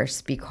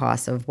divorce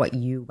because of what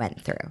you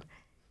went through?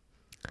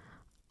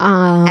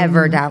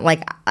 Ever down?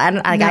 Like,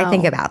 I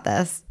think about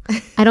this.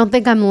 I don't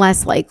think I'm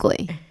less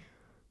likely.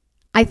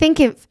 I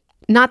think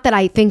not that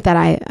I think that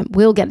I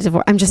will get a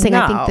divorce. I'm just saying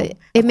I think that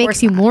it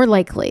makes you more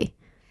likely.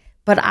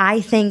 But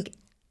I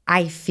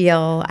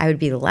feel I would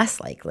be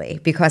less likely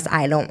because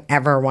I don't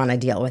ever want to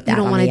deal with that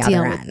on the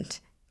other end.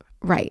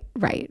 Right.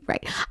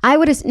 I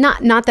would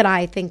not that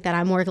I think that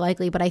I'm more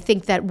likely, but I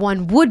think that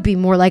one would be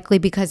more likely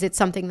because it's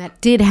something that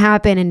did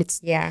happen and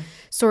it's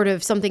sort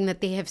of something that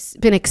they have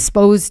been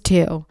exposed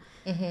to.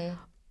 Mm-hmm.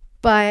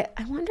 But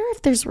I wonder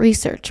if there's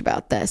research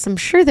about this. I'm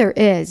sure there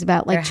is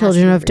about like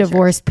children of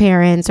divorced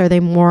parents. Are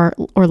they more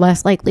or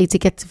less likely to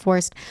get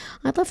divorced?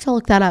 I'd love to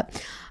look that up.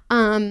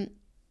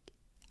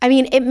 I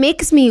mean, it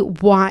makes me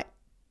want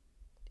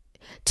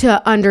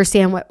to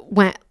understand what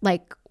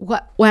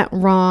went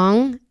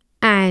wrong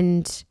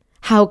and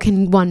how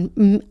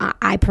can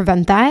I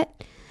prevent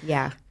that.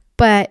 Yeah.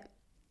 But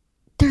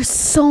there's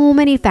so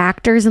many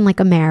factors in like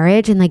a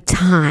marriage and like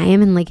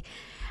time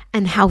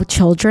and how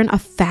children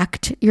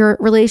affect your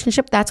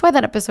relationship. That's why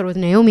that episode with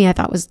Naomi, I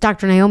thought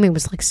Dr. Naomi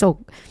was like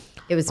so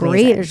it was great.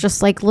 Amazing. There's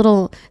just like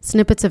little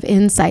snippets of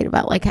insight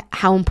about like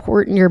how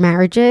important your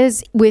marriage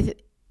is with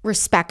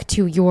respect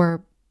to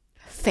your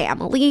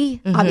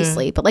family,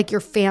 obviously, but like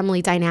your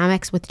family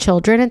dynamics with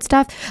children and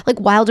stuff. Like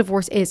while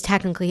divorce is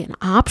technically an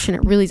option,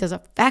 it really does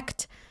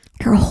affect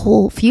your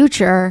whole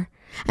future.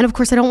 And of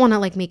course, I don't want to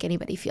like make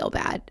anybody feel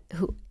bad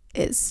who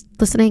is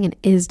listening and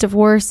is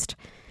divorced,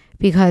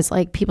 because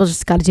like people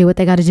just got to do what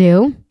they got to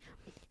do.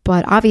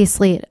 but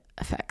obviously it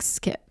affects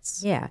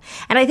kids. Yeah.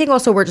 And I think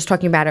also we're just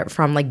talking about it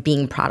from like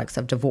being products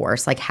of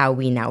divorce, like how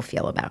we now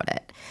feel about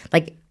it.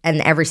 Like,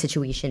 and every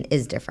situation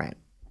is different.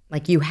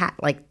 Like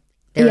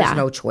there's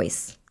no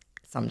choice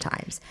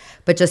sometimes.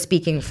 But just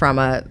speaking from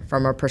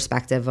a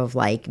perspective of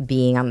like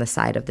being on the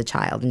side of the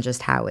child and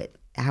just how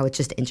it's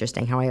just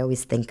interesting how I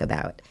always think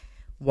about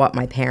what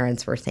my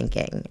parents were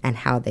thinking and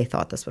how they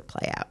thought this would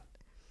play out.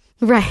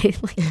 Right.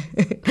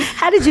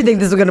 How did you think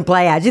this was going to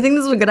play out? Do you think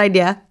this was a good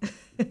idea?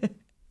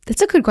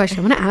 That's a good question.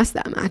 I want to ask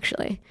them,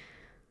 actually.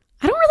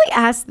 I don't really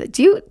ask that.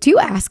 Do you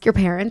ask your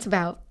parents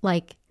about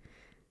like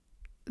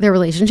their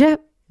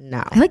relationship?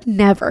 No. I like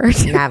never.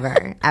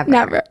 Never. Ever.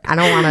 Never. I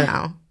don't want to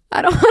know.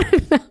 I don't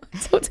want to know.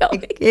 So tell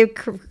me.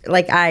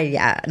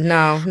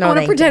 No, I want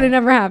to pretend it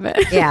never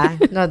happened. Yeah.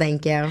 No,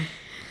 thank you.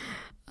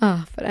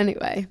 Oh, but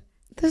anyway,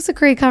 this was a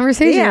great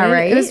conversation. Yeah,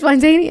 right? It was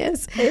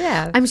spontaneous.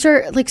 Yeah. I'm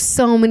sure like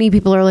so many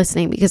people are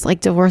listening because like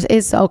divorce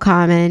is so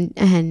common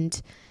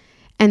and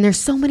there's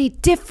so many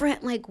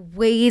different like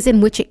ways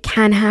in which it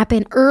can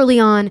happen early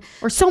on,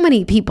 or so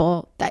many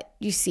people that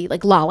you see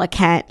like Lala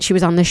Kent, she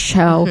was on the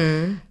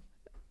show,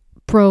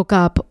 broke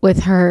up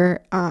with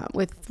her,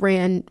 with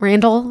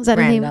Randall. Is that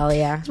her name? Randall,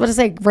 yeah. I was about to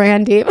say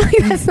Randy.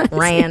 That's not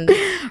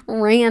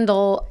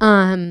Randall.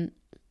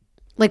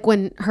 Like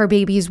when her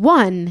baby's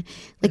 1,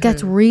 like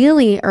that's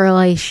really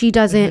early. She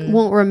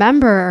won't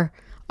remember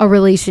a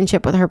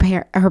relationship with her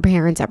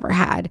parents ever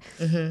had.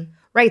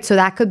 Right. So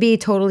that could be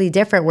totally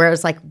different.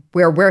 Whereas like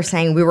where we're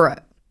saying we were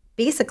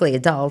basically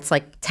adults,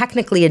 like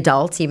technically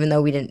adults, even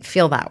though we didn't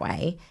feel that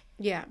way.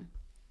 Yeah.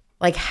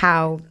 Like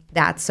how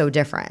that's so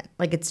different.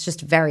 Like it's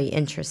just very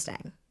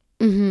interesting.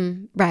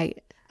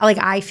 Right. Like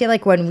I feel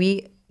like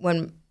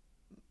when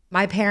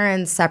my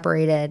parents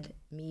separated,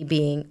 me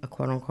being a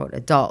quote unquote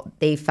adult,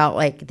 they felt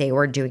like they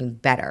were doing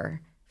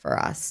better for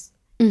us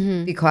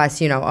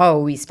because,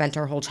 we spent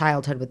our whole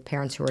childhood with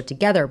parents who were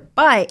together.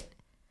 But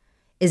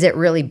is it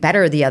really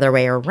better the other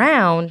way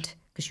around?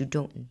 Because you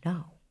don't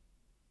know.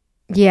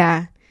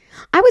 Yeah.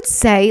 I would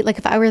say like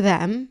if I were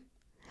them,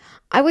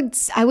 I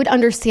would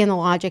understand the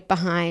logic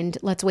behind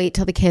let's wait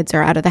till the kids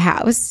are out of the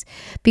house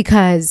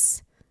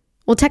because,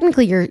 well,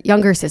 technically your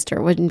younger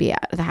sister wouldn't be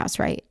out of the house,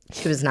 right?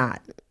 She was not.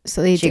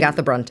 So she got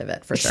the brunt of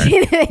it for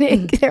sure.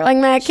 They're like,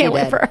 man, I can't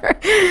wait for her.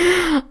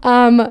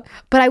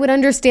 But I would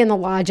understand the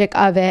logic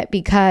of it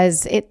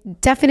because it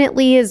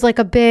definitely is like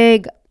a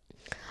big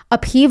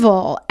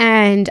upheaval.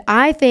 And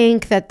I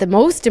think that the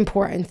most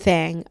important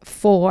thing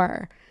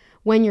for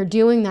when you're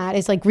doing that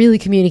is like really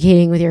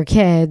communicating with your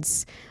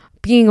kids,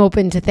 being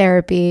open to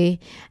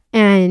therapy,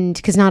 and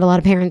because not a lot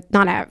of parents,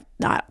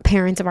 not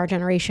parents of our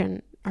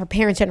generation, our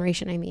parents'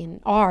 generation, I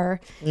mean,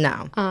 are.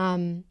 No.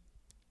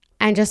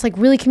 And just like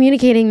really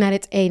communicating that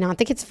it's A, not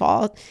the kid's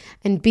fault,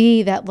 and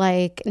B, that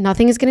like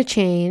nothing is going to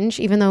change,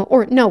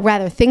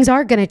 things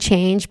are going to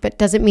change, but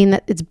doesn't mean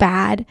that it's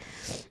bad.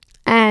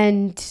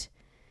 And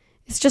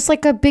it's just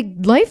like a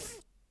big life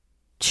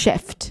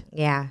shift.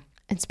 Yeah.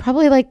 It's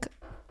probably like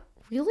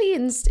really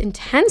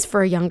intense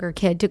for a younger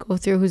kid to go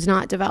through who's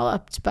not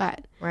developed,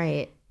 but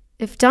right.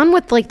 If done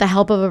with like the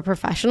help of a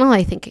professional,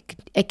 I think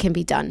it can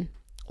be done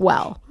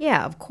well.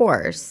 Yeah, of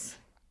course.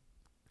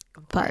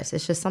 But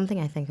it's just something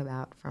I think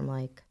about from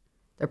like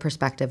the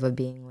perspective of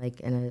being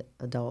like an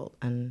adult,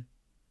 and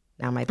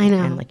now my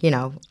parent, like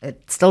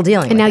it's still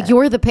dealing. And with now it.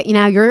 you're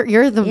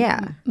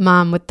the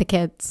mom with the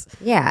kids.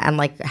 Yeah, and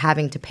like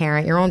having to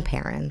parent your own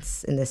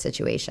parents in this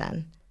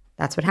situation.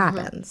 That's what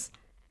happens.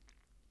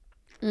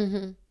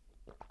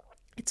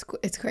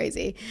 It's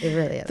crazy. It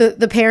really is.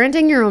 The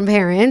parenting your own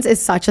parents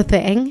is such a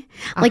thing.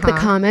 Like the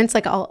comments,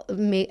 like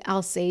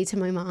I'll say to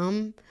my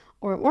mom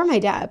or my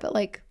dad, but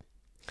like.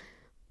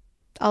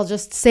 I'll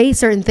just say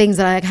certain things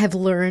that I have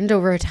learned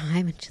over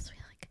time and just be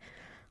like,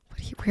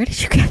 where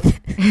did you get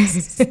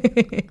this?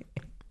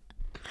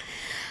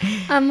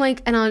 I'm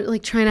like, and I'm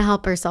like trying to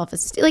help her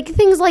self-esteem, like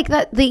things like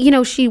that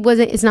she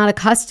is not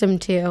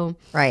accustomed to.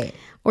 Right.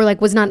 Or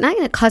like was not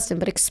accustomed,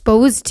 but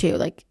exposed to,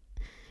 like,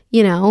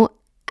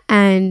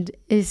 and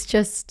it's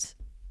just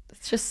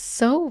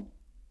so,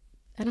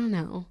 I don't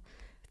know.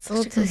 It's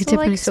such a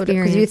different experience.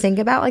 Because you think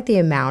about like the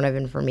amount of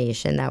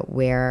information that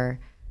we're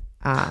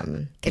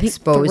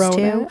exposed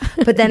to,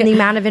 but then the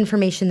amount of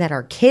information that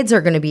our kids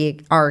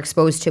are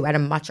exposed to at a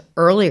much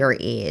earlier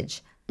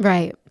age,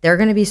 right? They're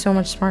going to be so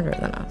much smarter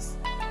than us.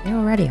 They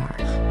already are.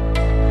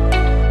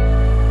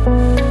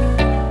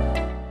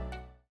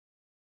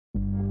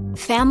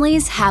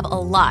 Families have a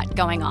lot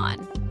going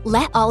on.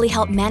 Let Ollie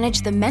help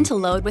manage the mental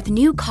load with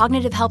new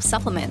cognitive help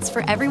supplements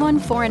for everyone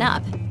 4 and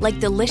up, like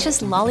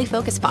delicious Lolly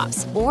Focus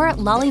Pops or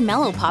Lolly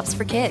Mellow Pops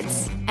for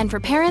kids. And for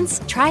parents,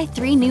 try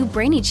 3 new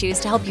Brainy Chews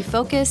to help you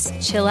focus,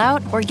 chill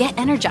out, or get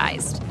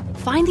energized.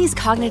 Find these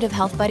cognitive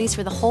health buddies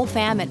for the whole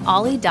fam at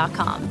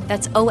ollie.com.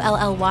 That's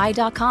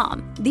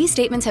OLLY.com. These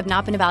statements have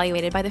not been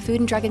evaluated by the Food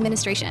and Drug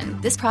Administration.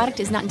 This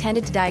product is not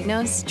intended to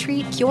diagnose,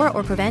 treat, cure,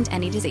 or prevent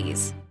any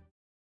disease.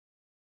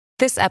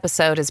 This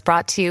episode is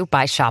brought to you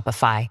by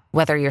Shopify.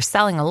 Whether you're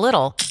selling a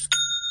little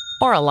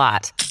or a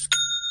lot,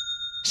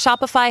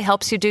 Shopify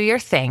helps you do your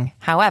thing,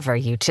 however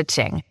you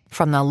cha-ching.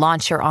 From the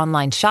launch your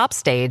online shop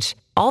stage,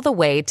 all the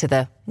way to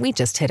the we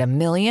just hit 1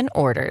 million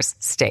orders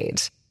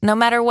stage. No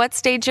matter what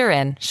stage you're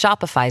in,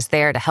 Shopify's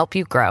there to help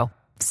you grow.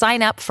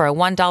 Sign up for a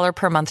 $1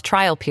 per month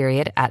trial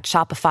period at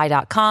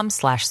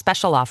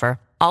shopify.com/special offer,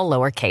 all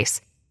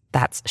lowercase.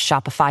 That's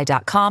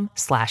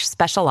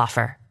shopify.com/special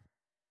offer.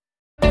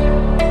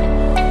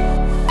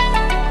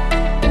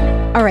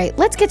 All right,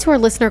 let's get to our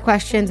listener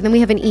questions. And then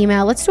we have an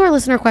email. Let's do our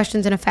listener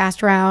questions in a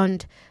fast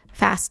round.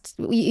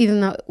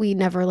 Even though we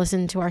never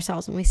listen to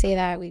ourselves when we say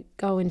that, we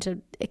go into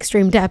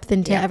extreme depth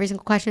into every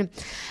single question.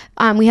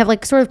 We have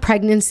like sort of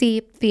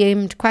pregnancy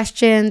themed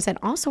questions, and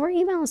also our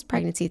email is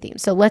pregnancy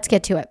themed. So let's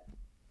get to it.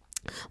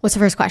 What's the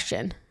first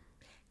question?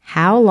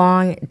 How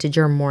long did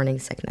your morning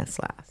sickness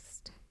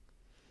last?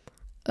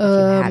 If you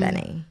had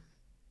any.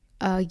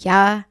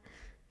 Yeah,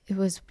 it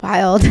was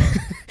wild.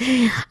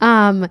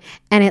 And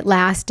it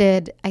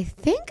lasted, I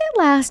think it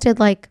lasted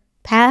like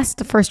past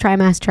the first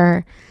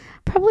trimester,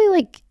 probably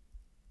like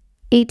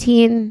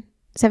 18,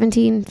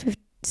 17, 15,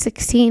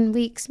 16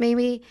 weeks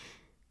maybe.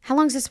 How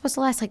long is this supposed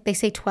to last? Like they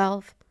say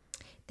 12.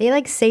 They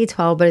like say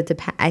 12, but it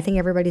depends. I think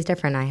everybody's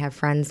different. I have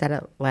friends that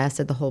it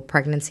lasted the whole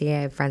pregnancy.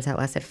 I have friends that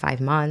lasted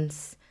 5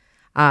 months.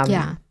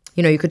 Yeah.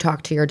 You know, you could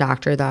talk to your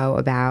doctor though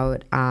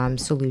about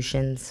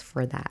solutions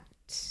for that.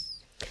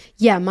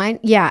 Yeah, mine.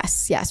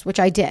 Yes, which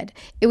I did.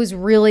 It was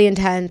really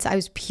intense. I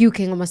was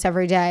puking almost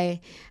every day,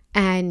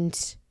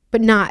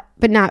 but not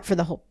for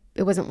the whole.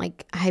 It wasn't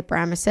like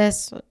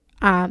hyperemesis.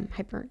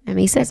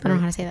 Hyperemesis. I don't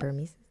know how to say that. I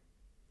don't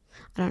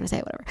know how to say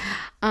it. Whatever.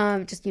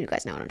 Just you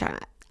guys know what I'm talking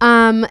about.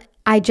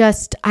 I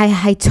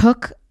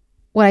took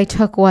what I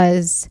took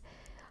was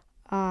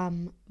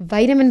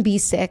vitamin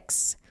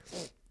B6,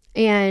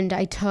 and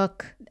I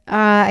took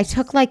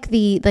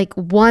like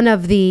one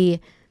of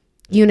the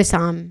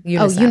Unisom.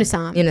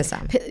 Unisom.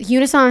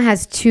 Unisom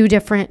has two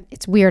different,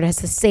 it's weird, it has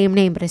the same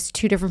name, but it's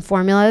two different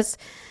formulas.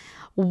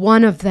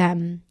 One of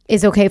them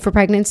is okay for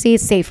pregnancy,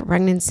 it's safe for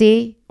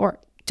pregnancy, or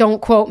don't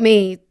quote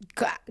me,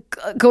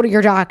 go to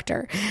your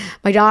doctor.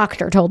 My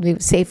doctor told me it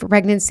was safe for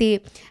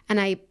pregnancy, and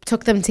I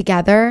took them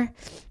together,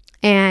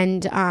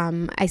 and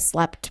I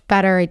slept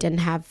better. I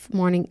didn't have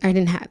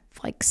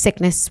like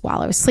sickness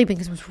while I was sleeping,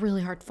 because it was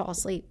really hard to fall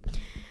asleep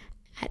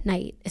at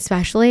night,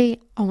 especially.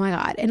 Oh my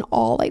God. And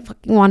all I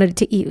fucking wanted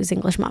to eat was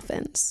English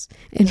muffins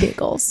and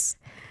bagels.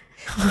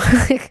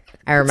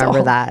 I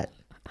remember that.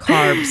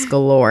 Carbs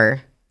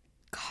galore.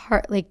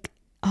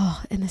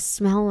 And the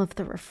smell of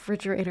the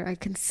refrigerator, I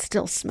can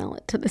still smell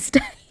it to this day.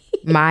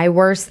 My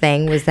worst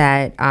thing was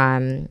that it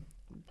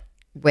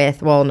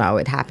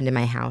happened in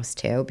my house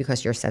too,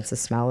 because your sense of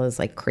smell is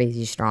like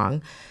crazy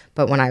strong.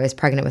 But when I was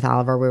pregnant with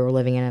Oliver, we were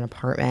living in an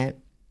apartment,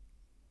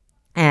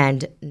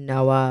 and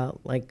Noah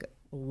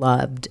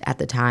loved at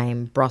the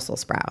time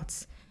Brussels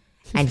sprouts,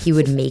 and he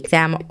would make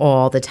them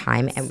all the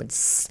time and would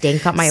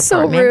stink up my apartment.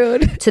 So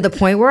rude. To the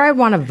point where I'd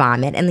want to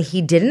vomit. And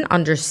he didn't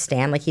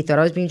understand. Like, he thought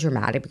I was being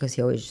dramatic, because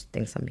he always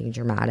thinks I'm being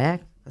dramatic.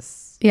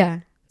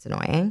 Yeah, it's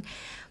annoying.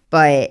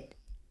 But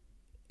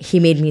he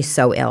made me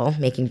so ill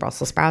making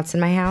Brussels sprouts in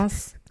my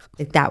house.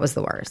 Like, that was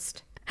the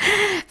worst.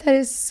 That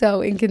is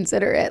so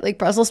inconsiderate. Like,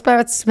 Brussels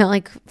sprouts smell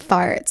like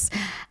farts,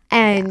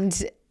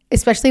 and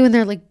especially when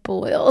they're like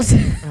boiled.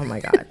 Oh my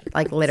God.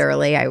 Like,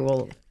 literally, I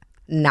will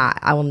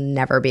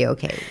never be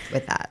okay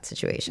with that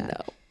situation.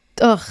 No.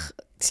 Ugh.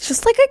 It's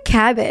just like a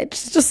cabbage.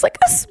 It's just like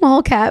a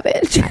small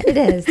cabbage. It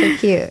is. They're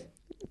cute.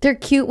 They're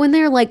cute when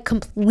they're like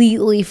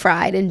completely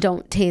fried and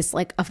don't taste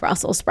like a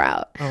Brussels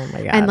sprout. Oh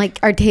my God. And like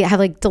have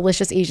like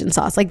delicious Asian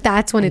sauce. Like,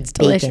 that's when it's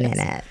delicious. Bacon in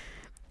it.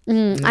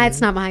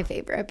 It's not my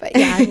favorite, but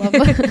yeah, I love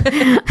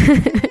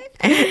it.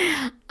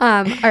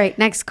 All right,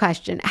 next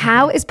question.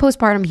 How is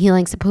postpartum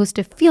healing supposed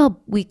to feel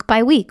week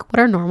by week? What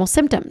are normal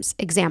symptoms?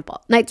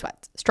 Example, night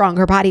sweats,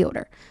 stronger body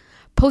odor.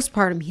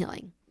 Postpartum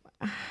healing.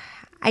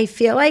 I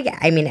feel like,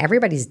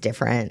 everybody's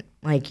different.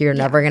 Like, you're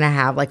never going to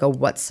have like a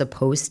what's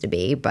supposed to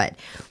be. But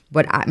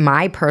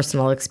my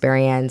personal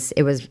experience,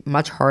 it was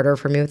much harder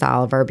for me with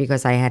Oliver,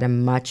 because I had a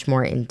much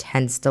more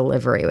intense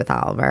delivery with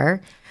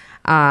Oliver.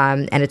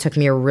 And it took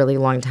me a really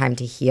long time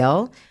to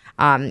heal.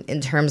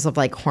 In terms of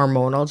like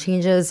hormonal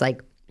changes,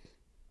 like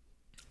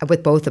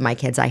with both of my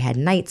kids, I had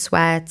night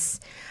sweats,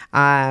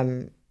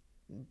 all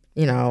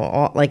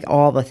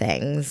the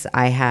things.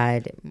 I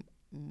had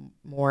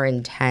more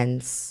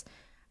intense,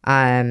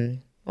 I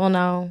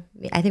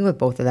think with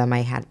both of them,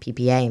 I had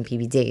PPA and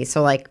PPD.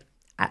 So like,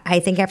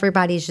 I think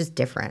everybody's just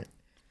different.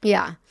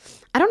 Yeah.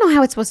 I don't know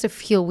how it's supposed to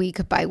feel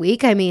week by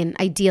week. I mean,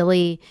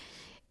 ideally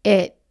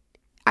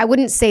I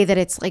wouldn't say that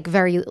it's like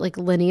very like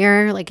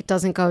linear. Like, it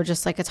doesn't go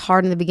just like it's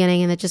hard in the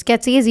beginning and it just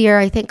gets easier.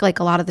 I think like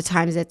a lot of the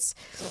times it's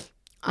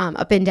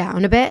up and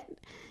down a bit.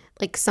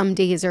 Like, some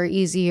days are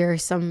easier,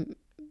 some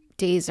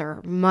days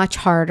are much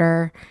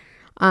harder.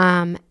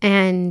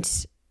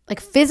 And like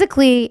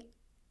physically,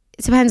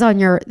 it depends on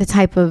the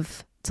type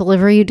of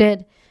delivery you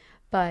did.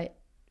 But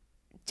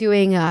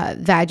doing a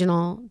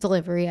vaginal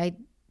delivery, I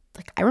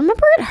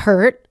remember it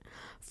hurt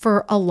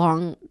for a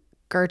long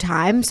longer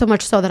time, so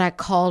much so that I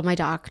called my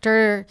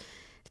doctor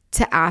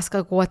to ask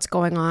like what's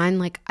going on.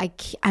 Like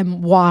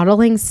I'm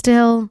waddling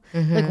still,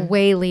 like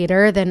way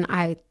later than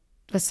I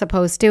was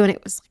supposed to, and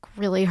it was like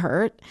really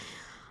hurt.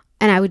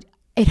 And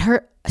it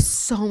hurt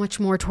so much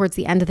more towards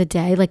the end of the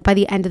day. Like by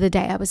the end of the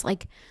day, I was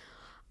like,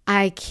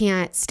 I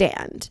can't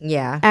stand.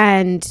 Yeah.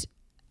 And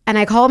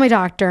I called my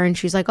doctor, and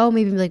she's like, oh,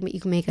 maybe like you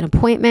can make an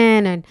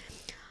appointment. And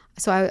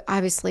so I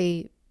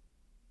obviously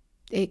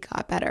it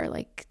got better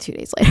like 2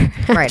 days later.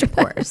 Right, of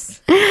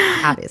course.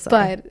 Obviously.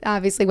 But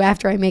obviously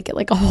after I make it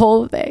like a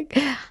whole thing.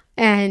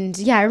 And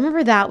yeah, I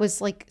remember that was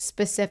like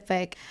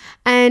specific.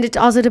 And it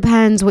also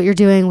depends what you're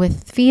doing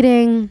with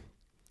feeding,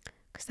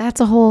 because that's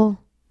a whole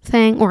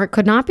thing, or it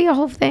could not be a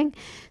whole thing.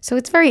 So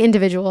it's very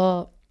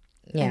individual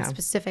and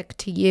specific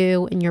to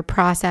you and your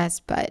process.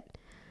 But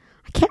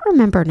I can't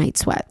remember night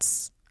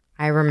sweats.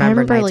 I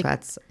remember night like,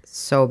 sweats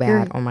so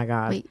bad. Oh my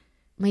God.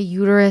 My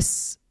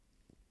uterus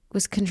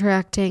was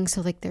contracting,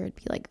 so like there would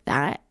be like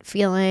that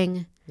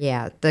feeling.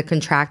 Yeah, the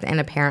contract, and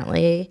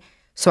apparently,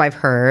 so I've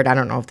heard, I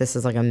don't know if this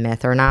is like a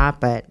myth or not,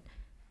 but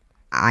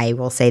I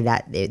will say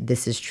that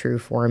this is true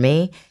for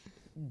me.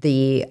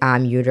 The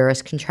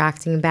uterus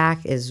contracting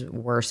back is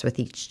worse with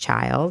each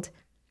child,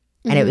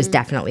 and it was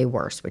definitely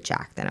worse with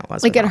Jack than it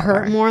was like with it hurt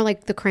Oliver. more,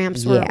 like the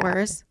cramps were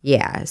worse.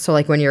 Yeah, so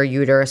like when your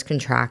uterus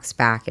contracts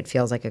back, it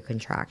feels like a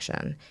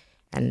contraction,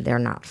 and they're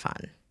not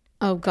fun.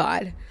 Oh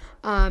God.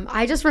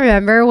 I just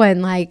remember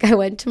when like I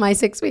went to my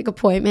 6-week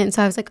appointment.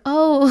 So I was like,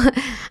 oh,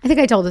 I think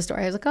I told the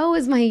story. I was like, oh,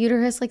 is my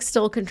uterus like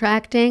still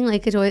contracting?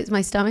 Like is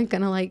my stomach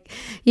gonna like,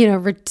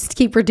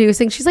 keep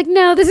reducing? She's like,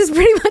 no, this is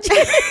pretty much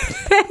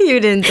it.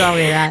 You didn't tell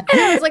me that. And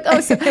I was like,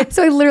 oh,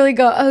 so I literally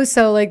go, oh,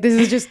 so like this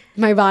is just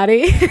my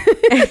body.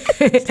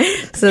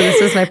 So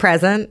this is my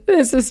present.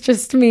 This is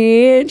just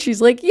me. And she's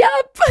like, yep.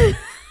 I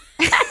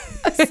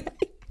was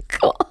like,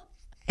 cool.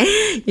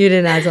 You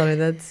did not tell me.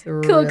 That's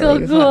Cool,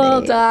 really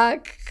funny.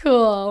 doc.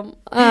 Cool.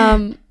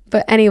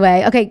 But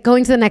anyway, okay,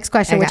 going to the next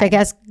question, which I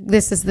guess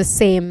this is the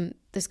same.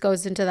 This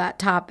goes into that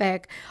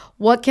topic.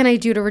 What can I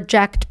do to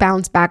reject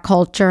bounce back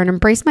culture and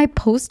embrace my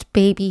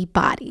post-baby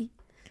body?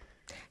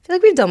 I feel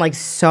like we've done like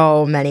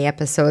so many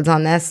episodes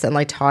on this and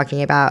like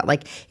talking about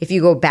like if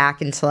you go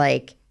back into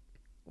like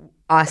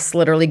us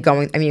literally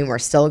we're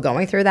still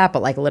going through that,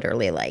 but like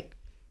literally like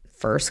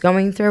first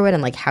going through it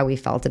and like how we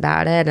felt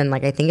about it. And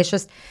like I think it's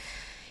just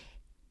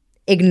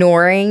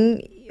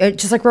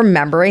just like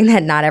remembering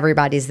that not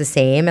everybody's the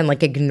same, and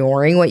like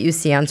ignoring what you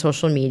see on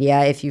social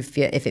media. If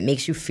it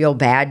makes you feel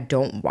bad,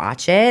 don't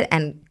watch it,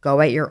 and go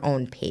at your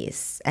own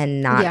pace.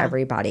 And not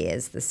everybody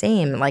is the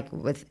same, like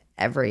with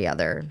every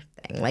other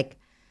thing. Like,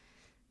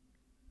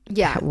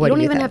 yeah, you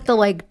don't even have to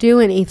like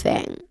do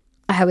anything.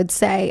 I would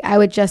say I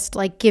would just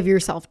like give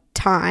yourself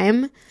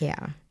time.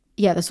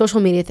 Yeah, the social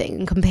media thing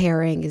and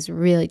comparing is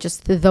really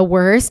just the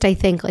worst. I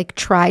think like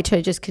try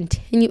to just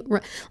continue,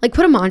 like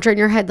put a mantra in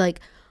your head,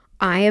 like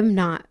I am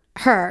not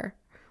her.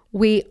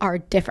 We are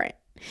different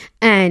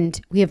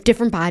and we have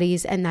different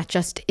bodies, and that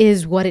just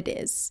is what it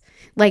is.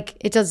 Like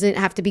it doesn't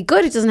have to be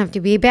good. It doesn't have to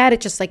be bad.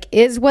 It just like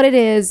is what it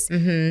is.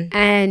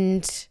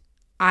 And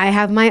I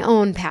have my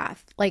own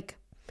path. Like,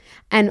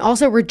 and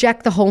also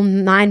reject the whole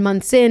 9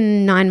 months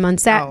in, 9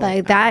 months out,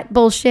 that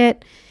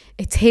bullshit.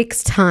 It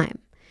takes time.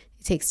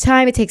 It takes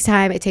time, it takes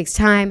time, it takes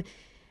time.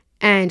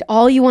 And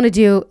all you want to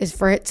do is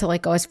for it to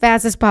like go as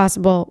fast as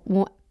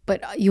possible.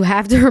 But you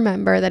have to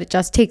remember that it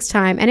just takes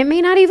time. And it may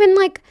not even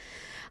like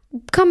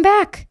come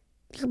back.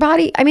 Your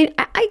body, I mean,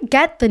 I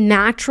get the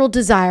natural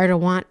desire to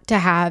want to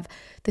have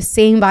the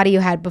same body you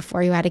had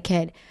before you had a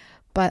kid.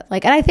 But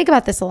like, and I think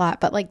about this a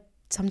lot, but like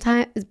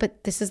sometimes,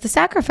 but this is the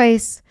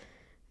sacrifice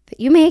that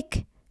you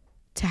make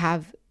to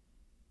have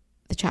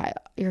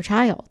your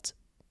child.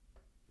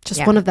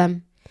 Just one of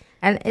them.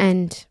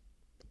 And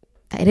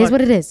it is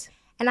what it is.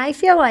 And I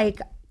feel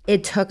like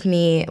it took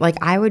me, like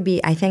I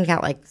think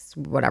at like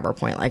whatever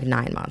point, like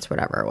 9 months,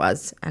 whatever it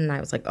was. And I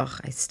was like,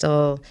 I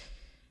still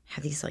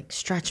have these like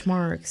stretch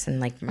marks and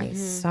like my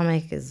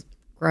stomach is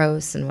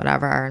gross and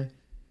whatever.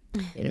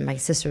 And my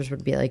sisters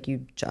would be like,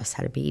 you just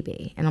had a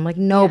baby. And I'm like,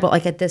 no, but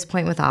like at this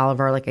point with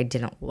Oliver, like I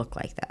didn't look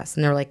like this.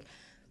 And they're like,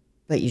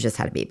 but you just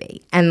had a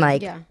baby. And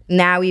like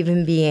now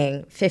even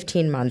being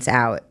 15 months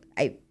out,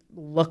 I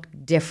look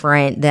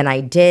different than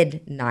I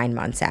did 9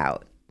 months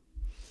out.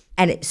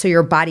 And so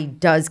your body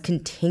does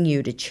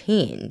continue to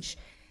change.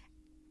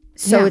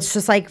 So it's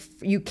just like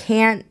you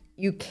can't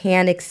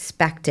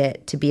expect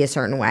it to be a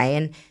certain way.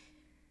 And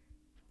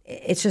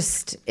it's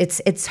just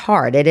it's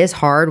hard. It is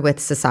hard with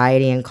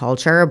society and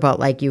culture, but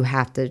like you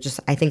have to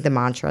just, I think the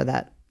mantra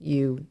that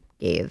you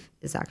gave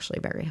is actually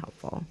very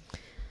helpful.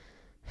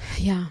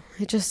 Yeah,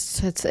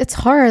 it's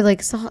hard.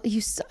 Like so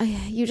you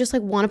just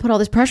like want to put all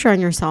this pressure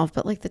on yourself,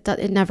 but like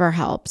it never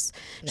helps.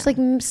 Just like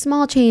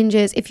small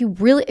changes. If you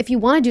want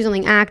to do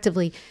something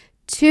actively,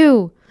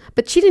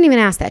 but she didn't even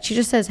ask that. She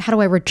just says, "How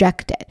do I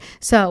reject it?"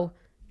 So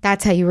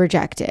that's how you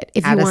reject it.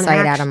 If out you of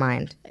sight, out of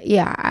mind.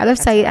 Yeah, out of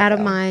sight, out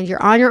of mind.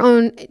 You're on your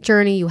own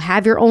journey. You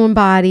have your own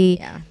body.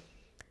 Yeah.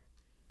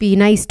 Be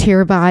nice to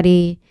your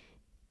body.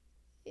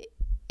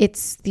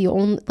 it's the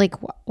only, like,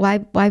 why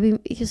be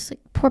just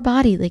like, poor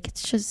body, like,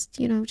 it's just,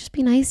 you know, just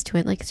be nice to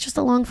it, like, it's just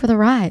along for the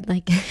ride,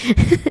 like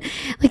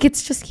like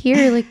it's just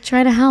here, like,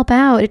 trying to help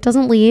out. It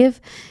doesn't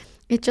leave,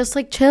 it just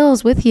like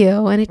chills with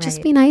you, and it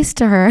just be nice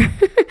to her.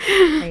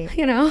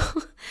 You know,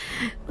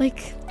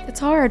 like, it's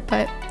hard,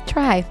 but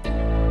try.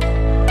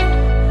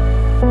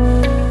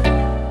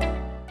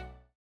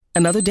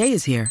 Another day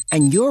is here,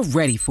 and you're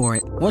ready for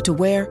it. What to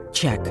wear?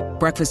 Check.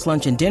 Breakfast,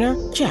 lunch, and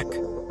dinner? Check.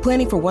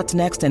 Planning for what's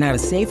next and how to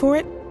save for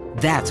it?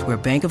 That's where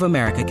Bank of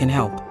America can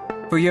help.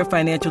 For your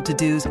financial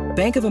to-dos,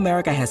 Bank of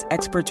America has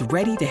experts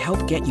ready to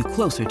help get you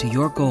closer to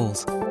your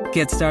goals.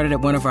 Get started at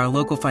one of our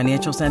local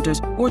financial centers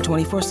or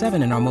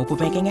 24/7 in our mobile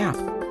banking app.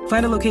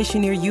 Find a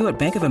location near you at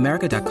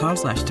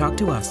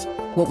bankofamerica.com/talktous.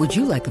 What would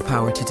you like the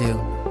power to do?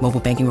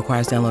 Mobile banking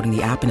requires downloading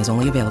the app and is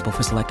only available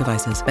for select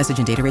devices. Message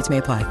and data rates may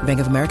apply.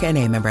 Bank of America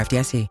NA, member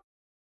FDIC.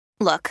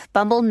 Look,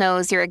 Bumble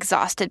knows you're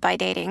exhausted by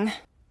dating.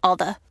 All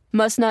the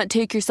must not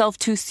take yourself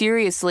too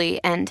seriously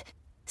and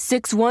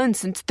 6'1"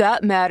 since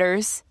that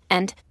matters.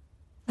 And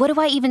what do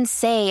I even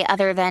say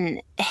other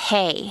than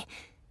hey?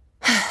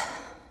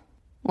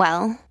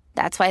 Well,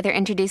 that's why they're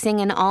introducing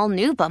an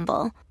all-new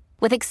Bumble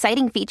with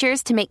exciting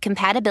features to make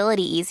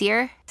compatibility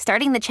easier,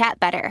 starting the chat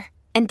better,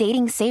 and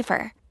dating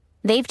safer.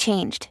 They've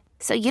changed,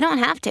 so you don't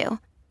have to.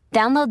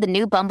 Download the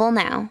new Bumble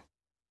now.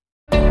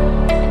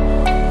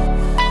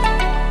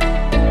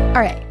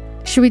 All right,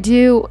 should we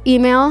do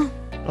email?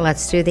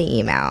 Let's do the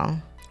email.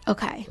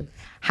 Okay.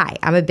 Hi,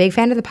 I'm a big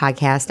fan of the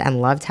podcast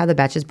and loved how the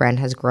Betches brand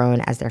has grown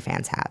as their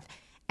fans have.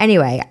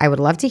 Anyway, I would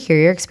love to hear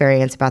your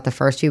experience about the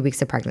first few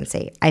weeks of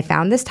pregnancy. I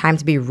found this time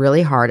to be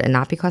really hard, and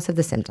not because of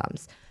the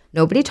symptoms.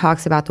 Nobody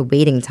talks about the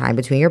waiting time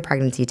between your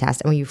pregnancy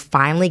test and when you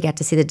finally get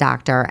to see the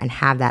doctor and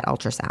have that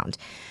ultrasound.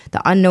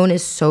 The unknown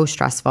is so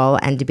stressful,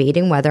 and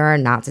debating whether or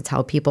not to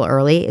tell people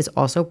early is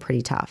also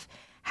pretty tough.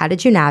 How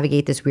did you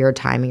navigate this weird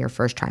time in your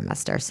first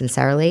trimester?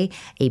 Sincerely,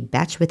 a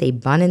betch with a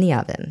bun in the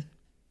oven.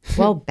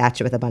 Well,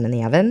 betch with a bun in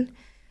the oven.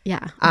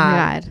 Yeah. Oh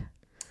my God.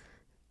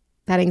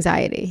 That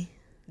anxiety.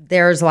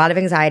 There's a lot of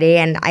anxiety.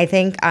 And I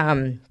think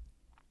me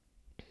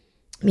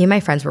and my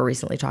friends were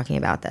recently talking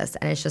about this.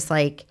 And it's just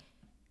like,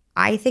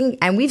 I think,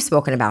 and we've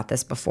spoken about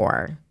this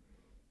before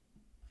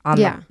on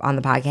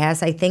the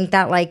podcast. I think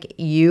that, like,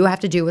 you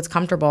have to do what's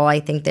comfortable. I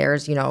think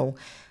there's, you know,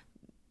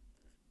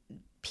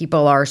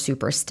 people are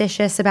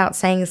superstitious about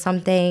saying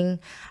something.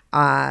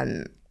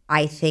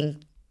 I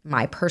think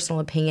my personal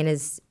opinion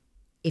is,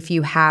 if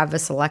you have a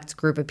select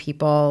group of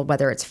people,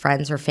 whether it's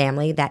friends or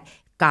family, that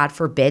God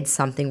forbid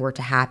something were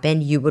to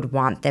happen, you would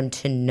want them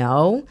to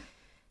know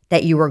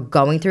that you were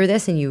going through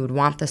this, and you would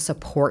want the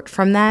support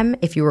from them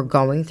if you were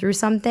going through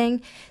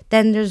something,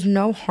 then there's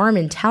no harm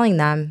in telling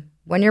them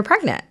when you're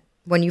pregnant,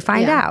 when you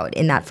find out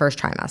in that first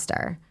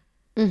trimester.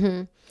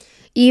 Mm-hmm.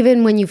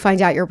 Even when you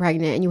find out you're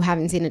pregnant and you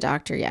haven't seen a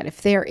doctor yet,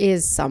 if there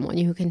is someone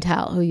you can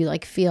tell, who you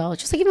like feel,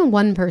 just like even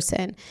one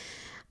person,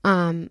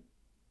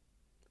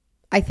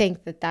 I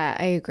think that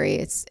I agree.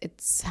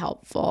 It's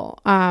helpful.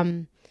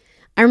 I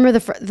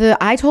remember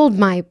I told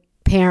my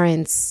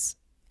parents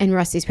and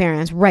Rusty's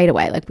parents right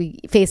away. Like, we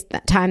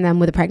FaceTime them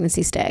with a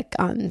pregnancy stick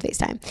on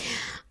FaceTime.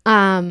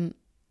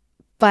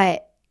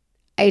 But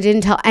I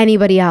didn't tell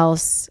anybody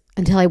else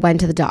until I went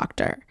to the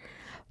doctor.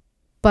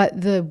 But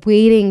the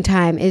waiting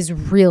time is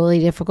really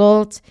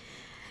difficult.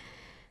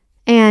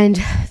 And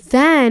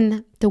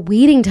then the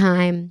waiting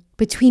time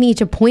between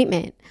each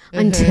appointment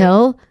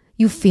until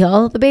you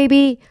feel the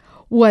baby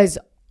was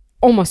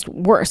almost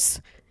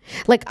worse.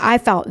 Like, I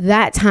felt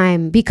that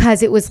time,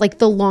 because it was like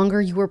the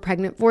longer you were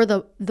pregnant for,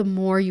 the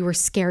more you were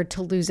scared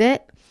to lose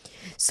it.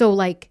 So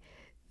like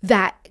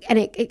that,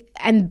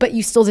 and but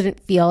you still didn't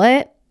feel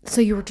it.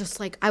 So you were just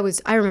like,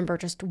 I remember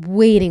just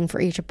waiting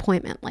for each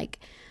appointment, like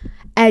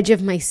edge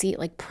of my seat,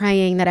 like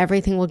praying that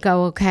everything would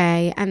go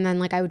okay. And then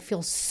like I would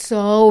feel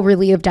so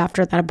relieved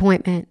after that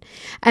appointment.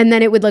 And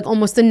then it would like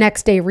almost the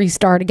next day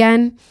restart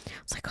again. I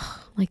was like, oh,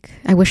 like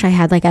I wish I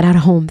had like an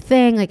at-home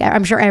thing. Like,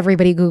 I'm sure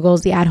everybody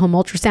Googles the at-home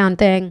ultrasound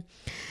thing.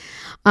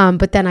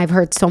 But then I've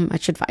heard so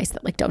much advice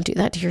that like, don't do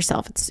that to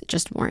yourself. It's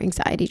just more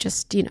anxiety.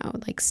 Just, you know,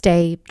 like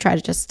try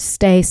to just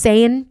stay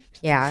sane.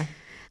 Yeah.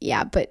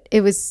 Yeah. But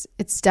it's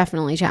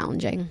definitely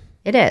challenging.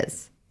 It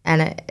is.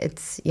 And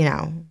it's, you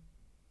know,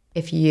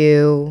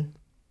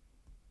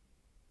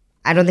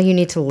 I don't think you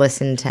need to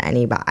listen to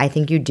anybody. I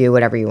think you do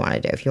whatever you want to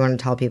do. If you want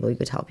to tell people, you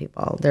could tell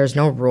people. There's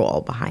no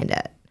rule behind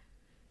it.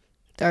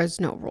 There's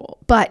no rule.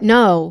 But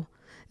know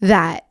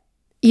that,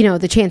 you know,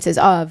 the chances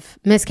of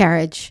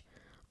miscarriage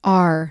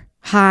are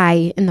the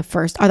highest in the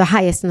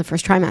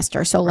first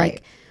trimester. So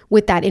like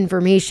with that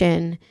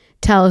information,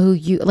 tell who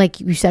you, like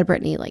you said,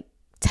 Brittany, like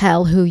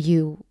tell who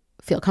you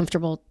feel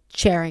comfortable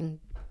sharing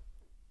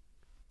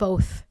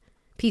both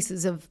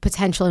pieces of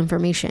potential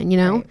information, you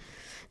know?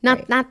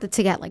 Right. Not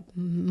to get like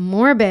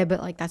morbid,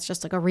 but like that's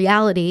just like a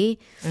reality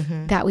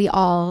that we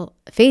all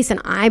face.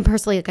 And I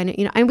personally, like, I know,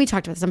 you know, and we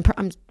talked about this.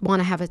 I want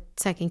to have a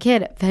second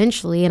kid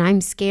eventually, and I'm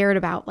scared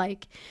about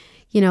like,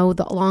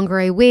 the longer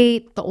I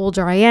wait, the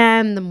older I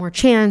am, the more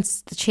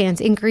the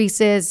chance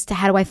increases. To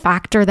how do I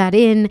factor that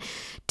in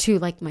to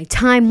like my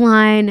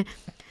timeline?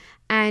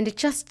 And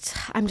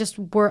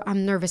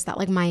I'm nervous that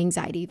like my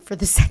anxiety for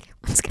the second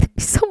one's going to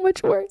be so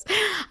much worse.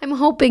 I'm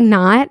hoping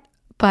not,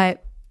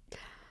 but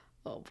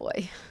oh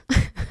boy.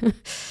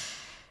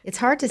 It's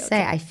hard to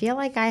say. I feel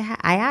like I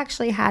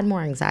actually had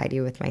more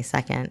anxiety with my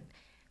second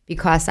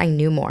because I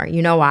knew more.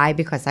 You know why?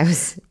 Because I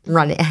was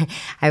running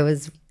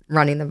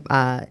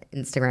the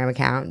Instagram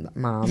account,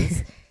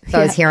 Moms. So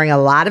I was hearing a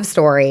lot of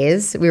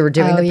stories. We were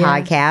doing the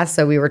podcast,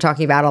 so we were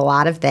talking about a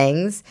lot of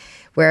things.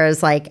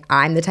 Whereas like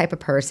I'm the type of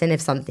person,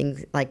 if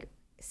something like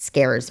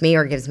scares me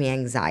or gives me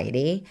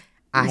anxiety,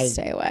 I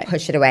stay away.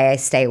 Push it away. I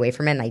stay away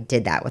from it. And I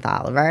did that with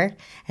Oliver.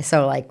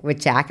 So like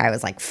with Jack, I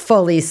was like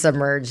fully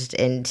submerged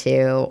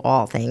into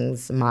all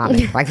things mom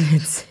and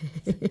pregnancy.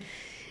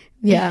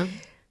 Yeah,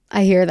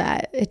 I hear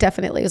that. It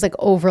definitely was like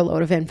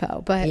overload of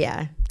info. But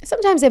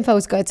sometimes info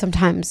is good.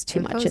 Sometimes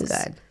too much is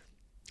good.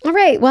 All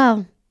right.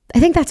 Well, I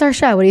think that's our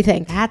show. What do you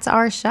think? That's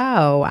our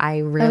show. I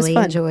really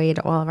enjoyed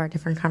all of our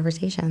different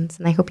conversations.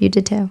 And I hope you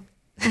did too.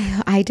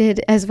 I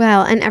did as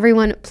well. And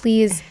everyone,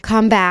 please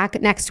come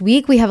back next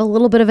week. We have a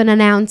little bit of an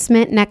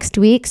announcement next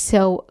week.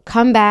 So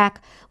come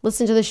back,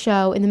 listen to the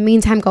show. In the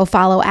meantime, go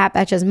follow at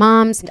Betches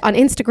Moms on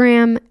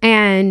Instagram.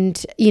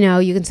 And,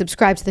 you can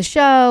subscribe to the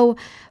show.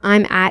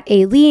 I'm at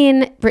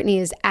Aileen. Brittany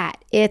is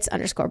at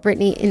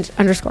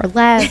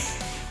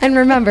its_Brittany_Lev. And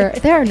remember,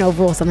 there are no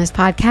rules on this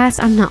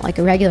podcast. I'm not like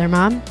a regular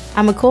mom.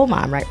 I'm a cool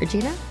mom, right,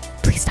 Regina?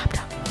 Please stop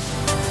talking.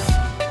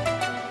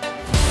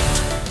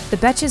 The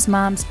Betches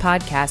Moms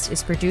podcast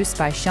is produced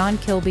by Sean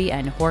Kilby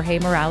and Jorge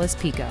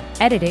Morales-Pico.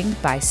 Editing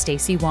by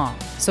Stacey Wong.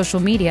 Social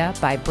media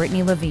by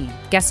Brittany Levine.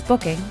 Guest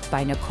booking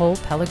by Nicole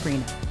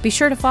Pellegrino. Be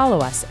sure to follow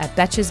us at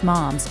Betches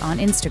Moms on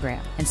Instagram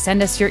and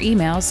send us your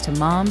emails to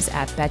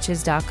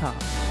moms@betches.com.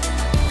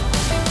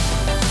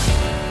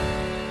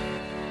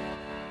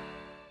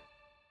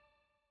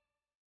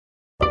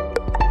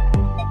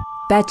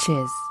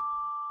 Betches.